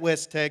 Hear that,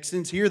 West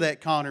Texans. Hear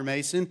that, Connor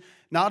Mason.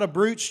 Not a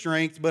brute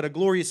strength, but a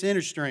glorious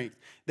inner strength.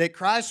 That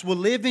Christ will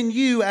live in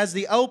you as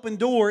the open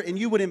door and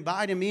you would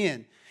invite Him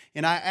in.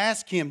 And I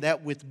ask Him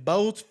that with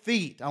both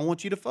feet, I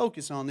want you to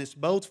focus on this,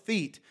 both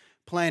feet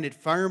planted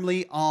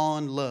firmly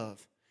on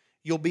love.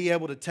 You'll be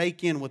able to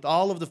take in with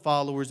all of the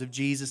followers of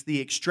Jesus the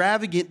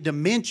extravagant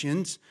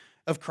dimensions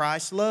of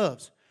Christ's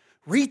love.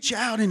 Reach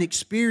out and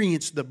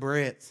experience the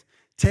breadth.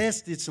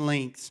 Test its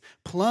lengths,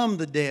 plumb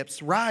the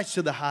depths, rise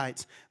to the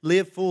heights,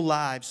 live full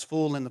lives,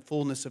 full in the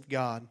fullness of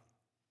God.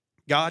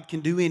 God can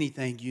do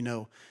anything, you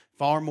know,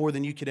 far more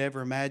than you could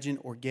ever imagine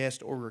or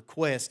guess or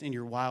request in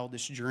your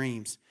wildest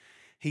dreams.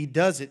 He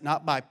does it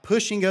not by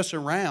pushing us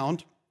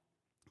around,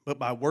 but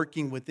by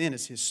working within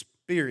us, His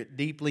Spirit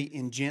deeply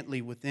and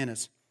gently within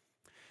us.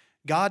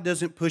 God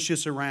doesn't push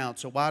us around,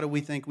 so why do we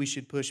think we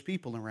should push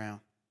people around?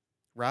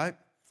 Right?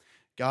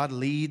 God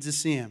leads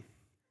us in.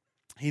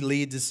 He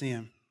leads us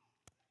in.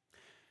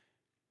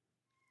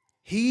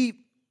 He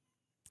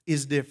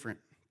is different.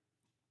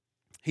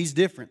 He's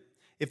different.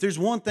 If there's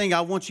one thing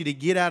I want you to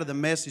get out of the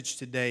message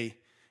today,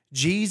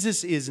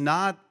 Jesus is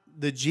not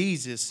the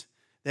Jesus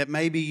that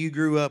maybe you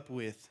grew up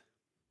with.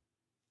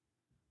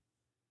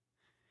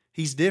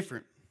 He's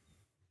different.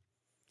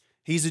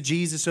 He's the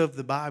Jesus of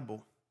the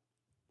Bible.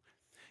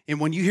 And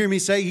when you hear me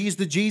say He's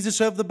the Jesus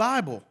of the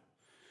Bible,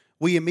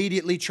 we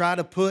immediately try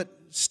to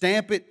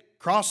stamp it,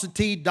 cross the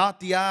T,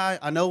 dot the I.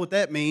 I know what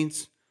that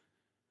means.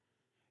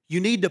 You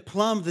need to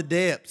plumb the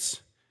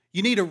depths.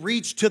 You need to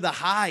reach to the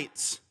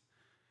heights.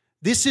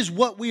 This is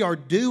what we are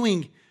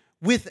doing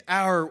with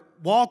our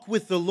walk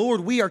with the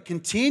Lord. We are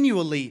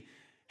continually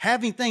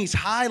having things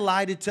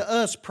highlighted to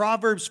us.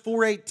 Proverbs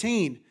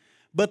 4:18.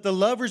 But the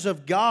lovers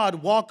of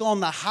God walk on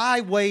the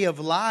highway of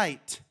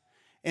light,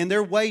 and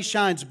their way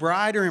shines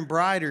brighter and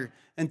brighter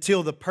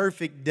until the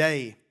perfect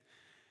day.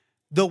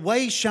 The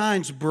way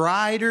shines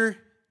brighter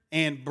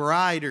and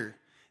brighter.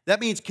 That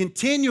means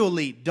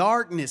continually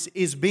darkness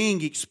is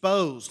being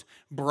exposed,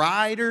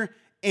 brighter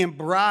and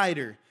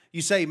brighter.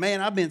 You say,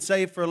 man, I've been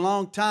saved for a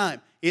long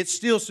time. It's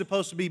still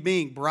supposed to be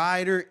being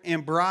brighter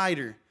and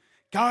brighter.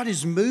 God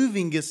is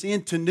moving us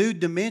into new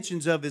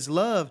dimensions of His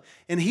love,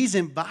 and He's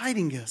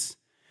inviting us.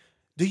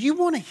 Do you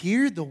want to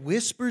hear the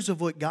whispers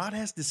of what God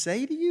has to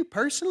say to you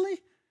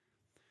personally?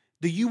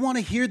 Do you want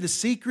to hear the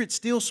secret,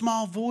 still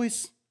small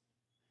voice?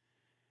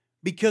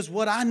 Because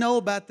what I know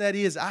about that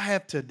is I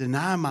have to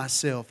deny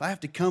myself. I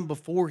have to come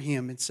before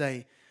Him and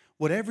say,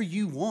 whatever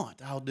you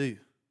want, I'll do.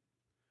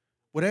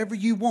 Whatever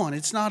you want.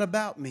 It's not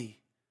about me.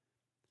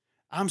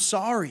 I'm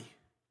sorry.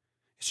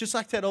 It's just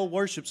like that old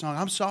worship song.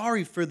 I'm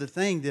sorry for the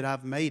thing that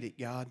I've made it,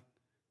 God.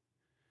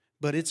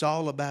 But it's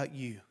all about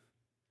you.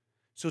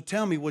 So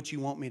tell me what you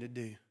want me to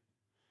do.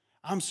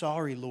 I'm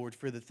sorry, Lord,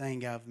 for the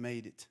thing I've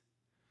made it.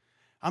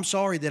 I'm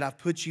sorry that I've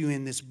put you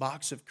in this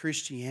box of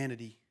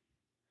Christianity,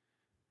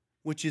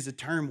 which is a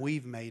term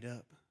we've made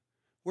up.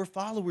 We're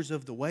followers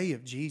of the way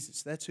of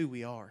Jesus. That's who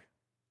we are.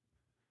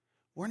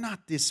 We're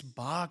not this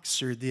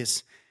box or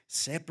this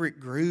separate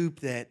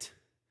group that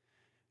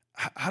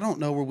I don't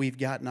know where we've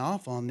gotten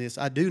off on this.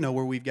 I do know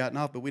where we've gotten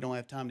off, but we don't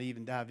have time to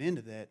even dive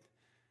into that.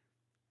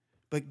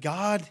 But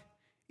God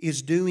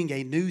is doing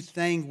a new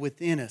thing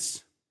within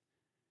us.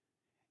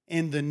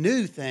 And the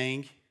new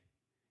thing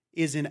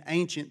is an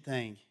ancient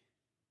thing.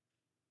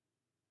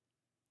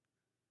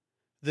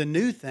 The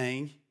new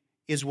thing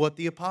is what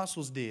the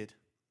apostles did.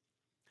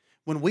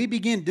 When we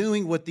begin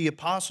doing what the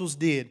apostles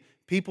did,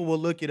 people will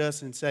look at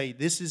us and say,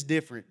 this is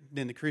different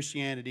than the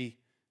Christianity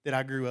that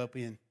I grew up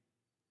in.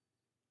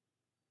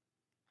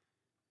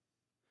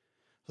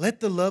 Let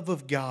the love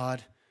of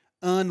God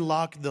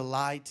unlock the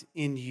light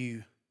in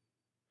you.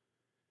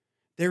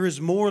 There is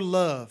more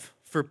love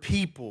for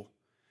people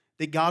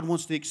that God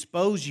wants to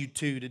expose you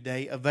to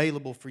today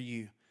available for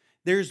you.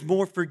 There's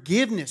more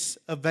forgiveness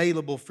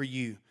available for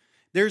you.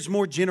 There's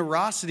more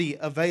generosity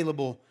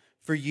available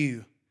for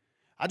you.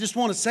 I just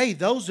want to say,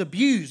 those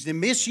abused and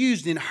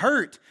misused and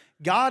hurt,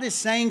 God is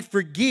saying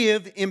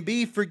forgive and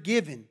be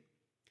forgiven.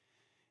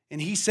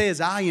 And He says,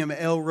 I am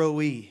El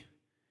Roi,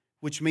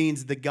 which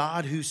means the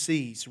God who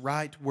sees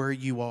right where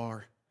you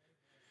are.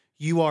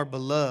 You are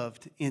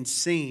beloved and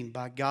seen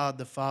by God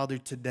the Father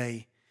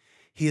today.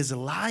 His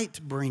light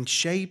brings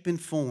shape and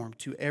form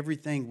to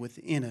everything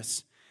within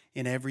us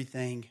and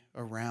everything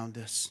around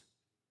us.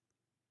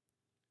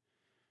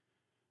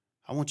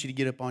 I want you to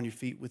get up on your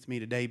feet with me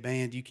today.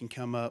 Band, you can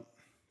come up.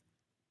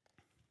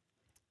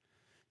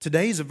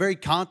 Today is a very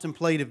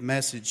contemplative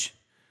message.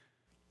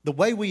 The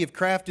way we have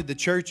crafted the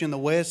church in the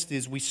West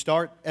is we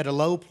start at a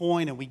low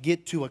point and we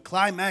get to a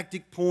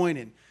climactic point,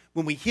 and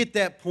when we hit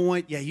that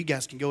point, yeah, you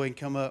guys can go ahead and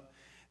come up.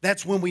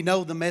 That's when we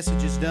know the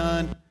message is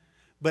done.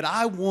 But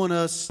I want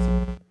us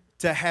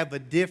to have a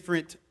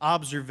different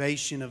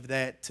observation of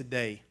that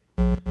today.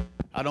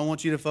 I don't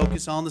want you to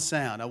focus on the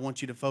sound. I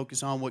want you to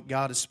focus on what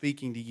God is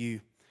speaking to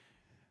you.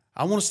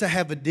 I want us to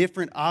have a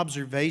different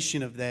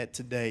observation of that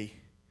today.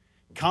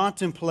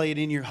 Contemplate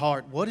in your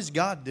heart, what is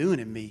God doing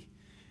in me?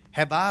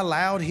 Have I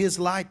allowed His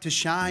light to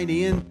shine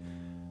in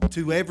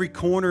to every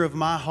corner of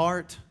my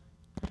heart?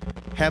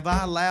 Have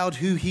I allowed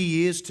who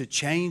He is to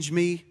change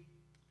me?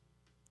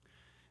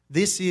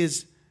 This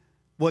is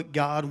what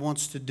God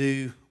wants to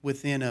do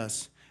within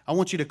us. I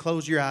want you to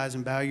close your eyes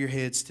and bow your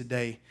heads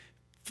today.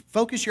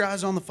 Focus your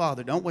eyes on the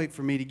Father. Don't wait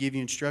for me to give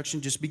you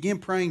instruction. Just begin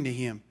praying to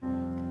Him.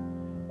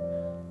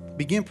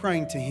 Begin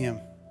praying to Him.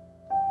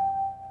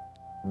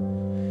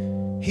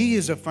 He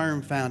is a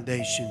firm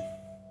foundation.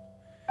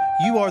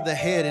 You are the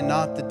head and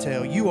not the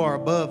tail. You are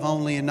above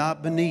only and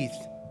not beneath.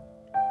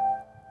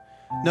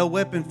 No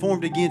weapon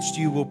formed against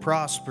you will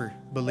prosper,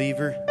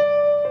 believer.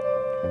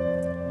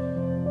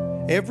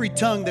 Every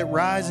tongue that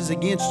rises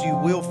against you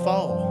will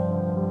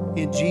fall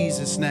in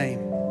Jesus' name.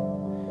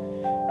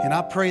 And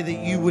I pray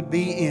that you would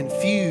be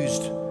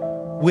infused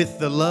with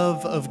the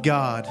love of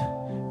God.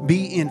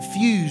 Be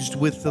infused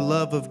with the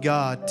love of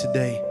God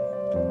today.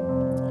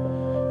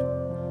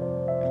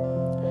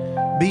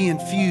 Be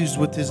infused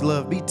with His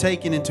love. Be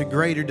taken into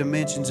greater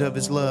dimensions of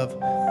His love.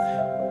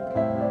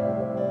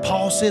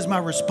 Paul says, my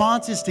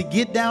response is to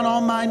get down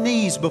on my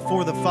knees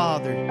before the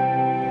Father.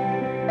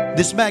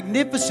 This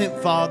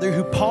magnificent Father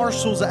who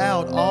parcels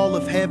out all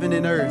of heaven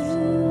and earth.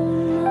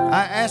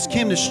 I ask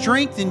Him to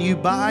strengthen you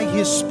by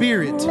His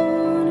Spirit.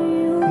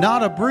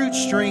 Not a brute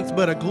strength,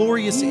 but a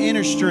glorious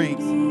inner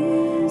strength.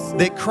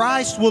 That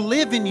Christ will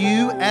live in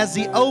you as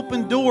the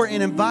open door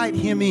and invite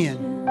Him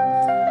in.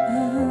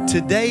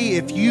 Today,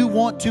 if you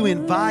want to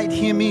invite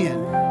Him in,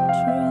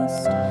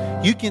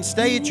 you can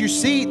stay at your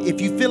seat.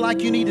 If you feel like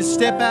you need to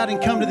step out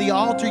and come to the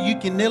altar, you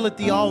can kneel at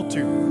the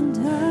altar.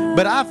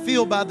 But I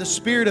feel by the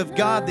Spirit of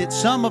God that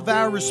some of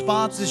our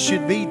responses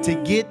should be to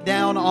get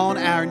down on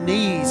our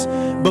knees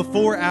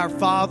before our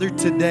Father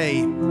today.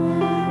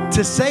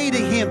 To say to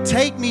Him,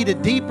 take me to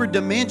deeper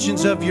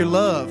dimensions of your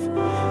love.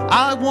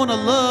 I want to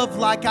love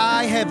like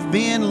I have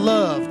been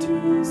loved.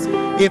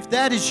 If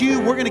that is you,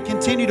 we're going to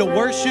continue to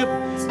worship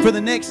for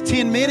the next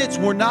 10 minutes.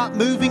 We're not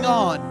moving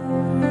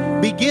on.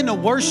 Begin to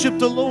worship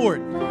the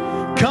Lord.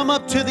 Come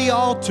up to the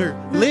altar.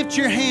 Lift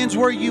your hands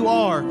where you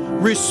are.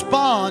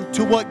 Respond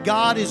to what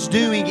God is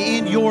doing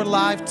in your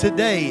life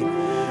today.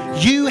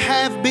 You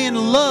have been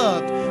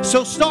loved,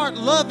 so start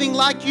loving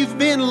like you've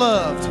been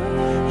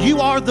loved. You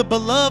are the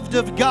beloved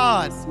of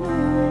God.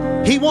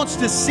 He wants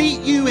to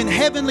seat you in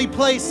heavenly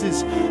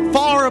places,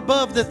 far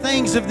above the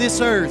things of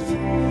this earth.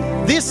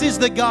 This is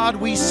the God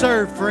we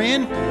serve,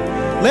 friend.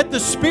 Let the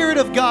Spirit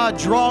of God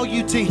draw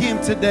you to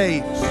Him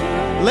today.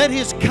 Let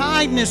His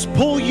kindness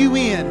pull you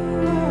in.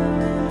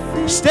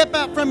 Step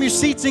out from your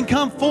seats and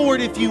come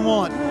forward if you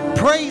want.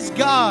 Praise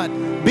God.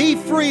 Be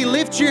free.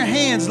 Lift your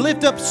hands.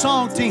 Lift up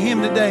song to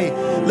Him today.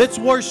 Let's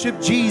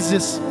worship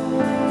Jesus.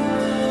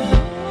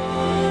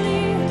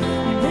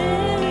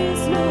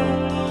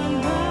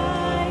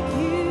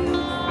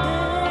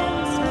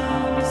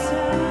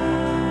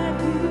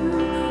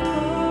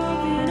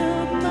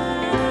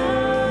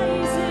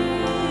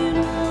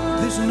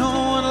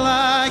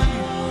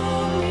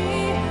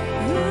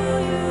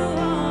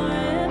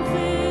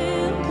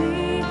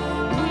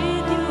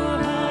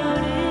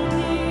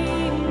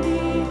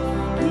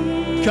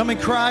 Come and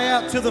cry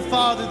out to the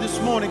Father this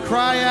morning.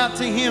 Cry out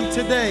to Him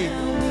today.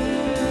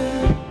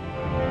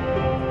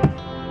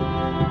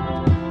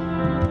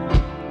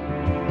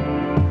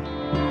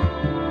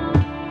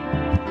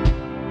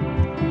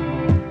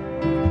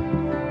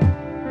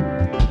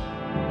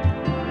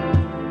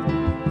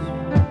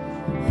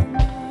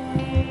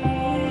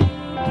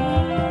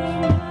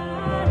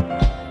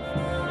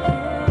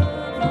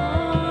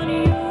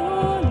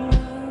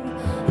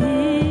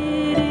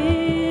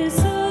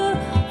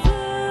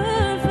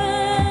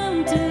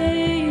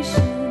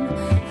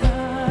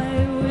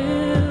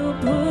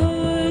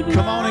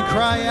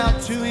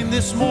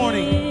 This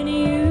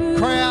morning,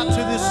 cry out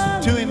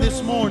to Him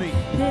this morning.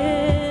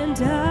 And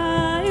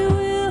I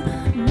will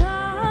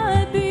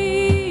not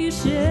be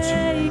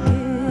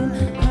shaken.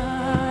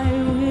 I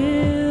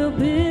will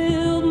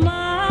build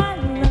my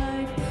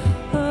life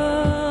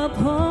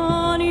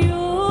upon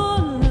your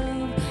love.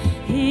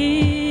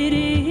 It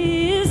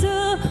is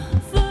a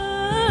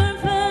firm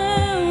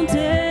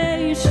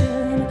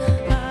foundation.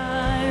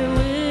 I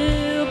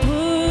will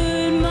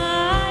put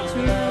my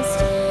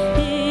trust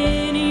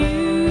in you.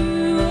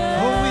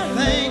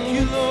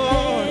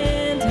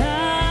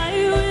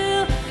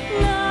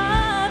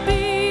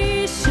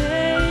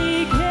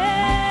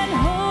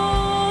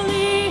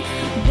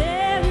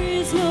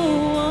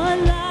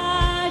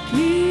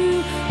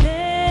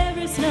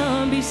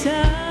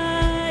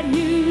 Beside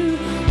you,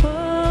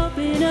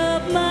 open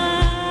up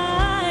my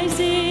eyes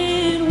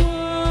in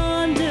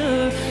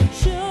wonder.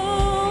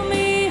 Show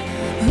me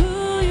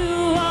who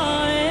you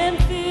are and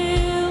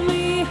fill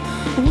me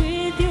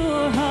with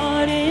your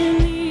heart and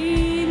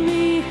lead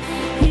me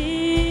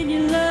in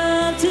your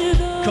love to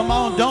go. Come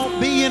on, don't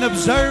be an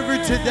observer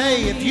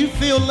today. If you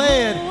feel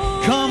led,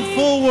 come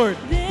forward.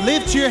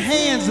 Lift your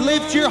hands,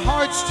 lift your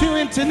hearts to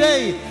Him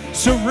today.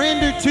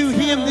 Surrender to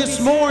Him this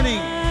morning.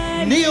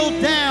 Kneel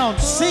down,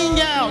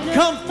 sing out,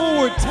 come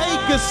forward,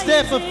 take a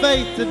step of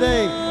faith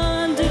today.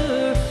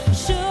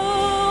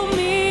 Show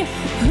me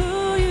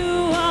who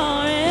you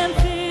are and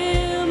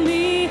fill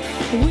me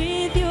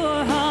with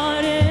your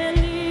heart and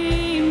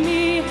lead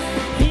me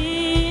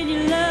in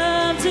your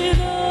love to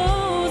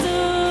those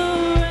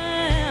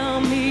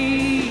around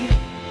me.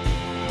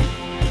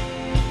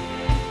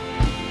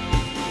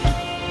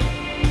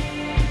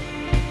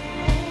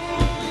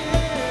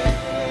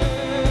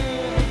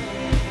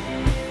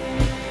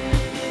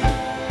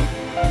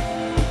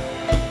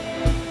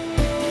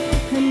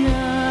 And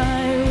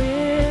I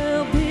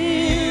will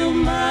build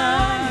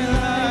my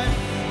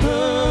life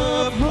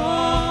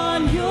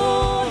upon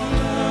your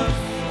love.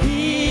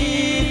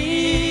 It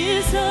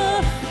is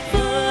a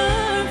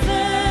firm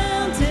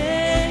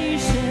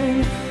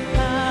foundation.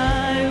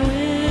 I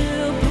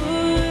will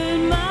put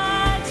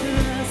my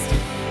trust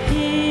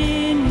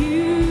in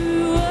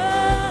you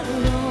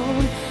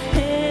alone,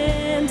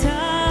 and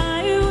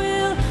I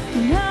will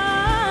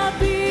not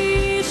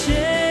be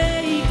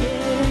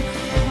shaken.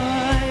 I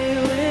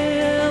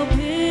will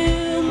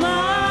build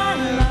my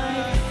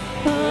life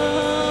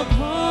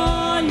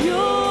upon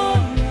your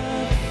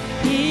love.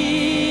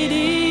 It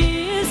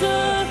is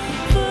a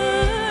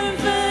firm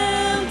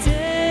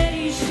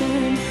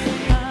foundation.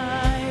 I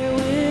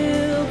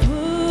will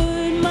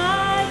put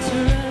my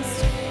trust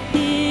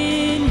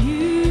in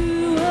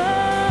you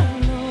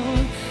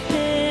alone,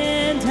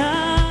 and I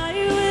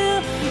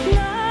will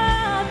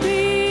not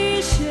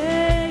be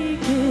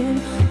shaken.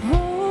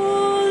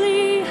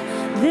 Holy,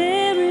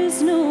 there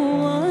is no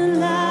one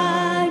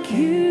like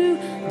you.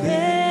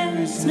 There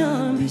is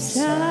none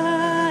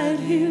beside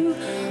you.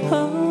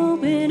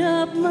 Open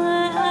up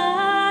my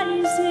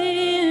eyes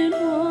in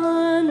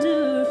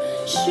wonder.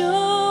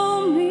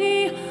 Show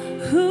me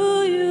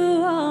who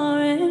you are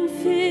and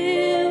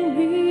fill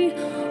me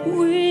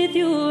with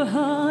your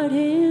heart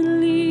and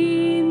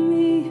lead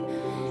me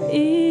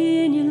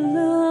in your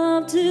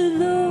love to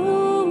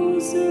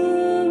those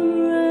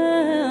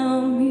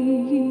around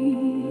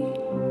me.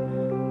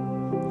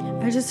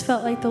 I just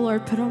felt like the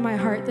Lord put on my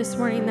heart this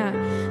morning that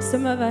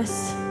some of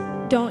us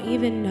don't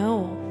even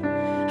know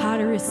how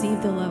to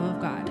receive the love of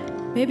God.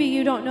 Maybe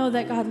you don't know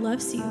that God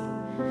loves you.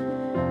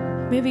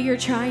 Maybe you're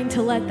trying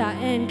to let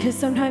that in because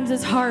sometimes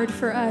it's hard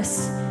for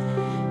us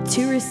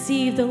to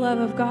receive the love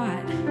of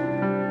God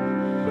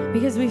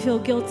because we feel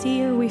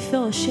guilty or we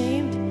feel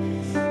ashamed.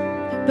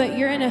 But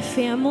you're in a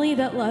family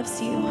that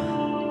loves you,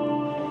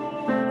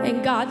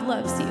 and God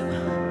loves you.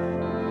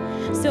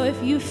 So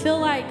if you feel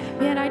like,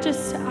 man,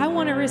 I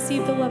want to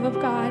receive the love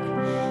of God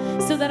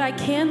so that I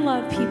can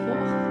love people,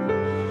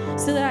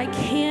 so that I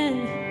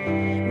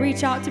can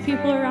reach out to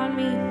people around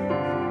me,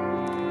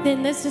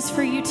 then this is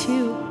for you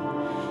too.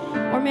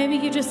 Or maybe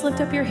you just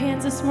lift up your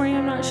hands this morning.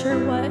 I'm not sure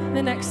what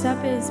the next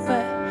step is,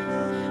 but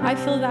I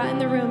feel that in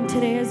the room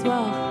today as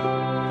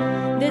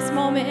well. This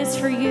moment is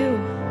for you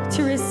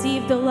to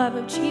receive the love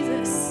of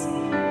Jesus.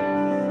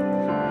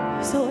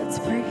 So let's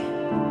pray.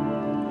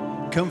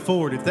 Come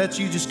forward. If that's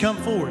you, just come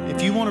forward.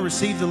 If you want to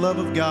receive the love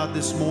of God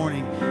this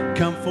morning,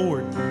 come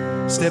forward.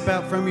 Step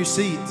out from your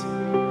seat.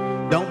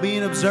 Don't be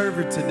an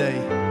observer today.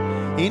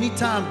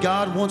 Anytime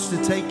God wants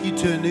to take you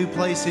to a new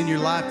place in your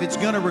life, it's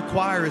going to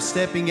require a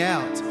stepping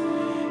out.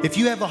 If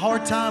you have a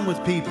hard time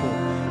with people,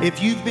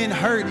 if you've been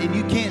hurt and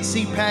you can't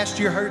see past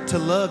your hurt to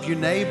love your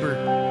neighbor,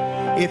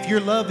 if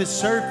your love is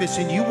surface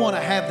and you want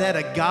to have that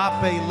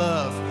agape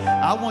love,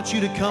 I want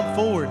you to come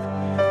forward.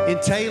 And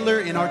Taylor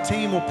and our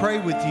team will pray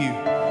with you.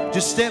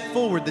 Just step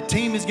forward. The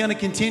team is going to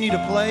continue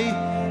to play.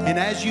 And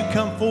as you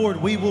come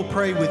forward, we will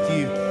pray with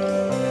you.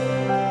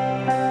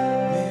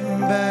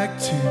 Back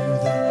to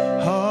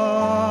the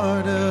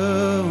heart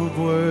of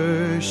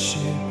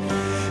worship.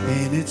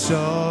 And it's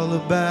all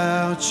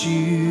about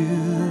you.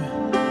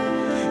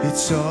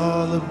 It's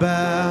all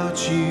about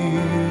you,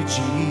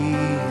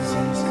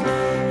 Jesus.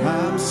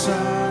 I'm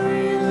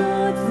sorry,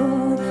 Lord,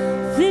 for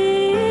the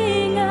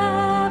thing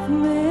I've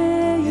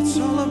made. it's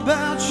all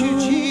about you,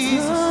 Jesus.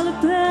 It's all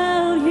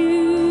about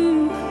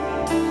you.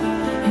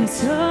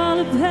 It's all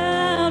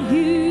about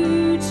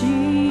you,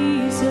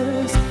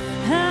 Jesus.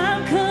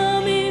 I'm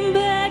coming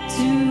back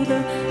to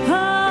the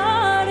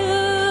heart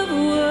of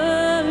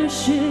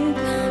worship,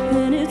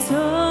 and it's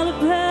all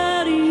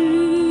about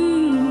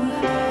you.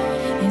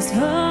 It's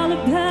all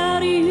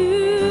about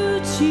you,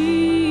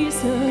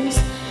 Jesus.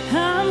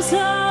 I'm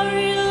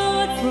sorry,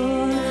 Lord,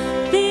 for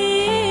the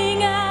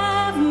thing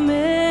I've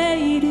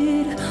made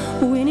it.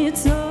 When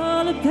it's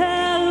all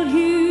about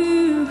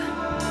you,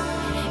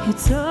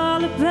 it's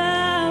all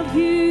about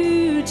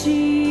you,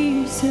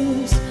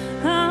 Jesus.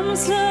 I'm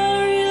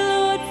sorry,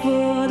 Lord,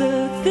 for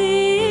the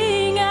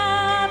thing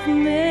I've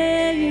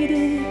made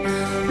it.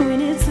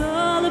 When it's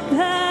all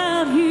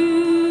about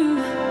you,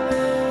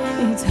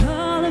 it's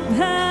all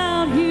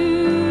about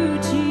you,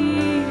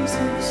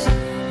 Jesus.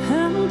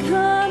 I'm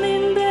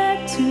coming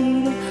back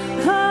to the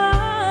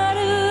heart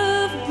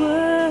of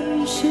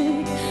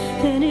worship,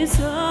 and it's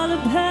all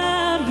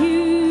about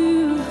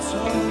you. It's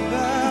all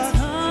about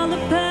It's all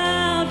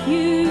about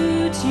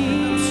you,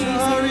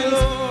 Jesus. sorry,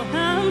 Lord.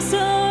 I'm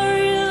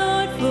sorry,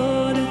 Lord,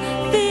 for the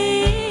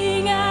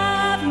thing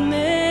I've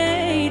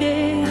made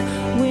it.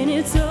 When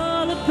it's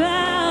all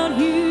about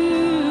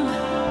you,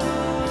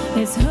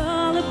 it's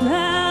all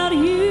about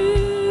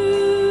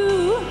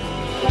you.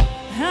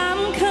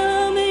 I'm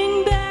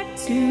coming back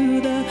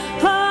to the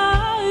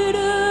heart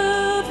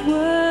of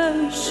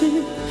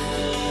worship.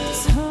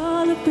 It's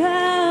all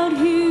about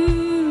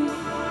you.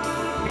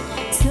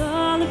 It's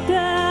all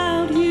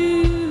about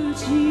you,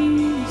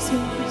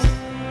 Jesus.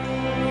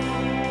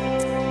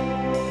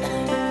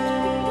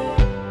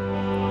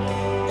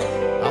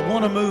 I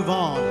want to move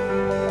on,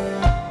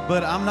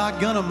 but I'm not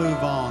going to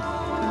move on.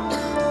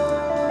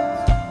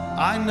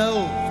 I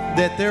know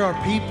that there are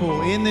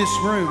people in this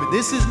room.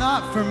 This is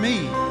not for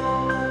me.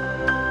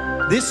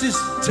 This is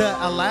to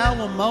allow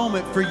a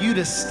moment for you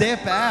to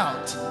step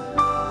out,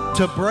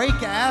 to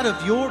break out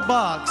of your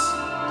box,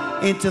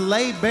 and to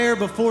lay bare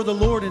before the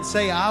Lord and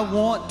say, I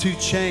want to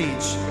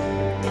change.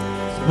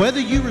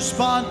 Whether you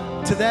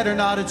respond to that or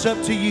not, it's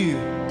up to you.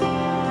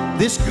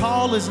 This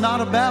call is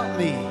not about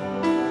me.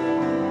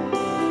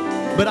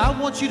 But I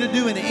want you to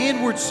do an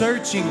inward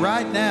searching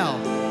right now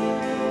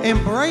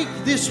and break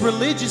this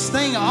religious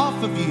thing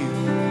off of you.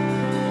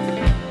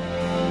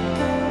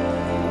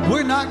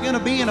 We're not going to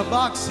be in a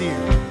box here.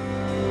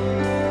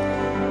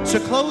 So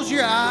close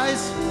your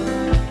eyes,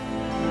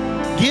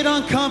 get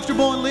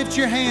uncomfortable, and lift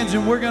your hands,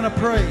 and we're going to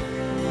pray.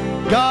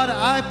 God,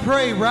 I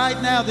pray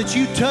right now that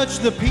you touch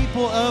the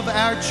people of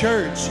our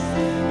church.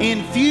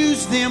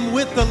 Infuse them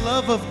with the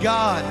love of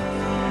God,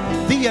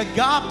 the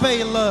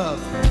agape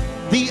love,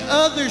 the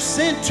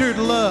other-centered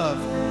love,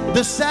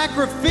 the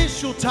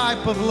sacrificial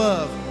type of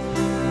love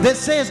that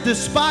says,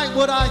 despite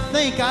what I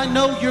think, I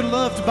know you're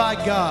loved by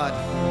God.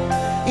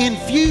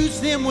 Infuse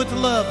them with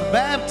love.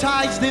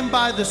 Baptize them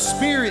by the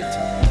Spirit.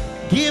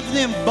 Give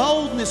them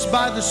boldness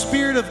by the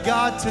Spirit of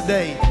God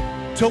today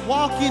to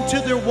walk into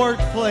their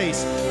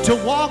workplace, to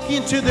walk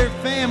into their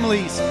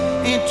families,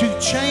 and to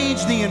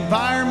change the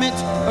environment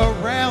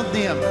around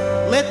them.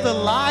 Let the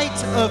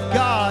light of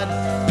God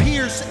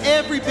pierce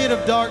every bit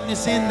of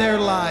darkness in their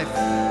life.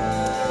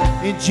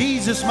 In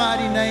Jesus'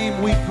 mighty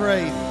name we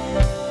pray.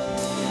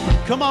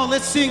 Come on,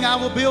 let's sing, I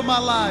will build my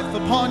life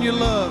upon your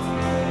love.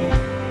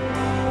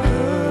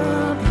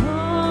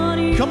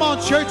 Come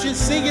on, church, and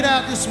sing it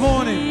out this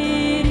morning.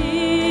 It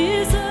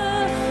is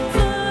a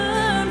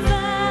firm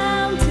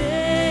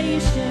foundation.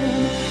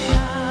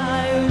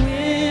 I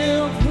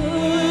will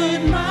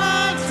put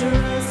my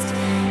trust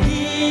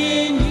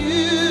in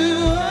you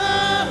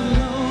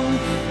alone,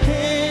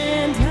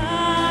 and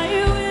I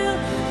will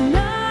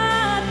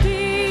not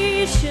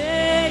be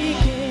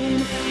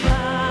shaken. I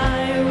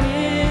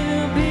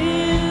will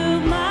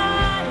build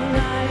my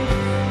life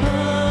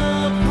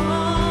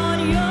upon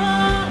your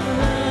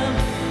love.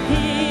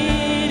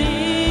 It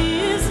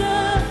is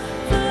a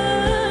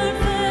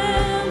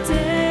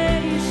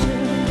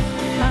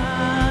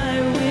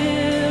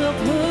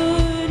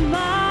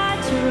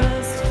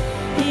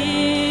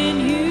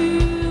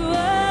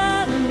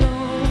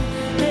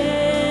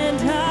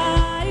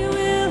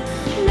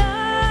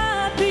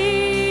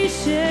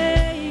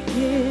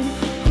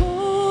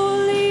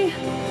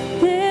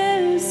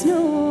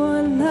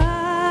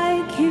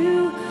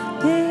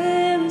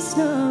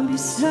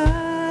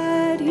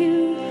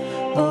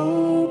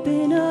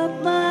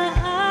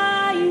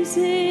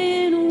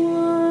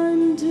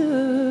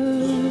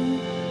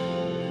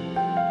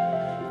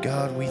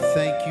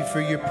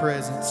for your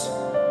presence.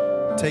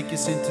 Take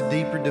us into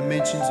deeper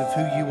dimensions of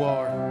who you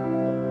are.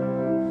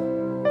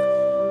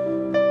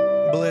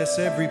 Bless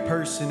every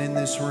person in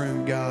this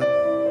room, God.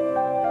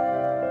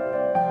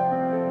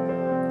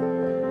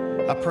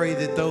 I pray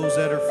that those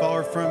that are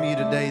far from you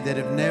today, that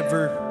have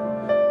never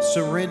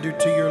surrendered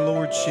to your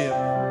lordship,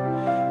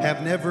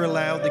 have never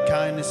allowed the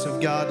kindness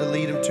of God to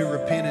lead them to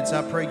repentance,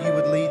 I pray you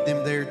would lead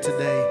them there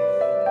today.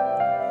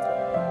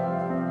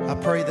 I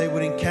pray they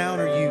would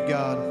encounter you,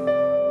 God.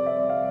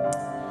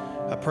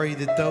 I pray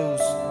that those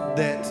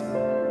that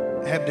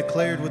have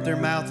declared with their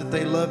mouth that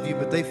they love you,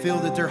 but they feel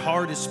that their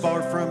heart is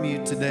far from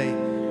you today,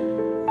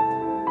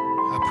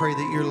 I pray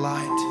that your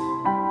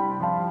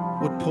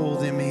light would pull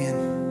them in.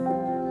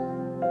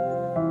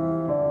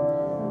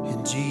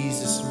 In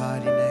Jesus'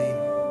 mighty name.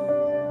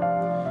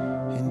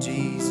 In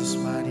Jesus'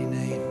 mighty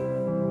name.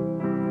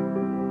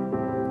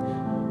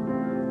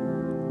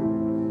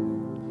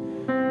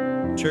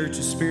 Church,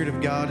 the Spirit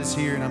of God is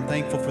here, and I'm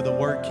thankful for the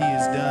work He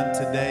has done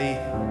today.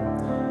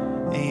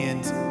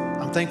 And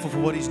I'm thankful for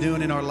what He's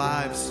doing in our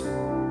lives.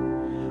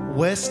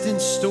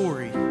 Weston's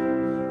story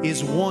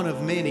is one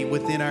of many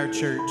within our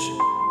church.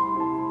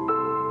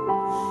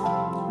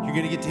 You're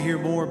going to get to hear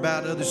more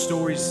about other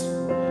stories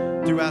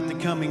throughout the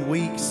coming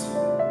weeks.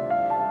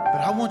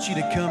 But I want you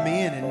to come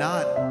in and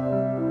not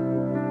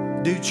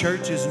do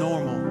church as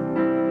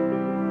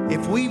normal.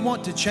 If we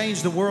want to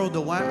change the world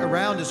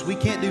around us, we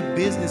can't do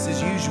business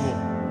as usual.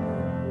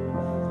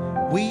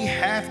 We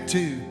have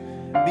to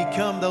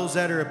become those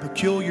that are a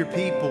peculiar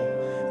people,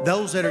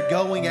 those that are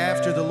going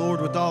after the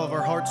Lord with all of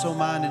our heart, soul,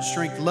 mind, and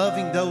strength,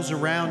 loving those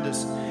around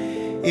us.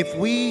 If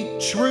we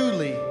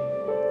truly,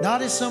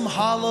 not as some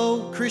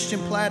hollow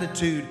Christian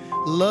platitude,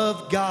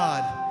 love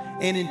God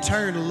and in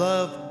turn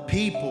love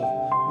people,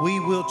 we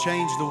will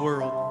change the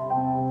world.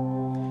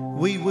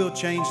 We will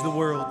change the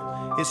world.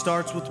 It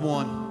starts with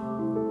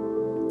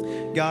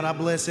one. God, I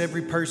bless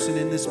every person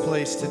in this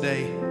place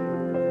today.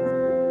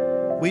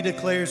 We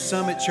declare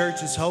Summit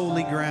Church is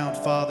holy ground,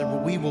 Father,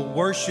 where we will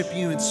worship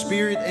you in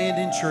spirit and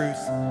in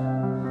truth.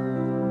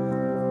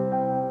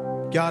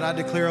 God, I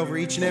declare over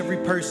each and every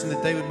person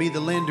that they would be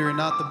the lender and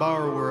not the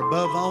borrower,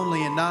 above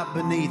only and not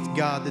beneath,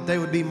 God, that they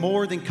would be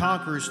more than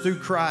conquerors through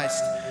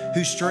Christ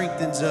who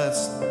strengthens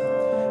us,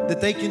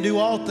 that they can do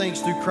all things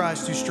through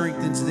Christ who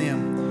strengthens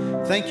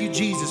them. Thank you,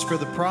 Jesus, for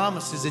the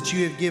promises that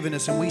you have given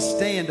us, and we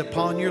stand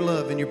upon your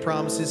love and your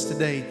promises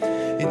today.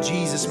 In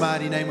Jesus'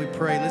 mighty name we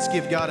pray. Let's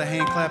give God a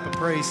hand clap of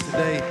praise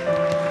today.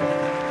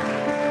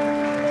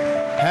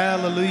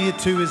 Hallelujah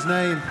to his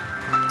name.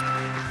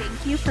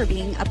 Thank you for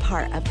being a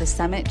part of the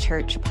Summit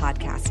Church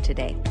podcast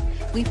today.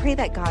 We pray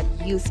that God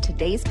used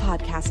today's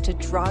podcast to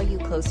draw you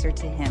closer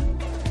to him.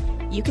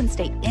 You can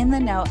stay in the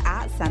know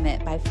at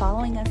Summit by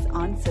following us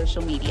on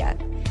social media.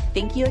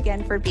 Thank you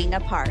again for being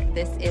a part.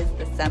 This is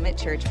the Summit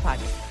Church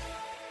podcast.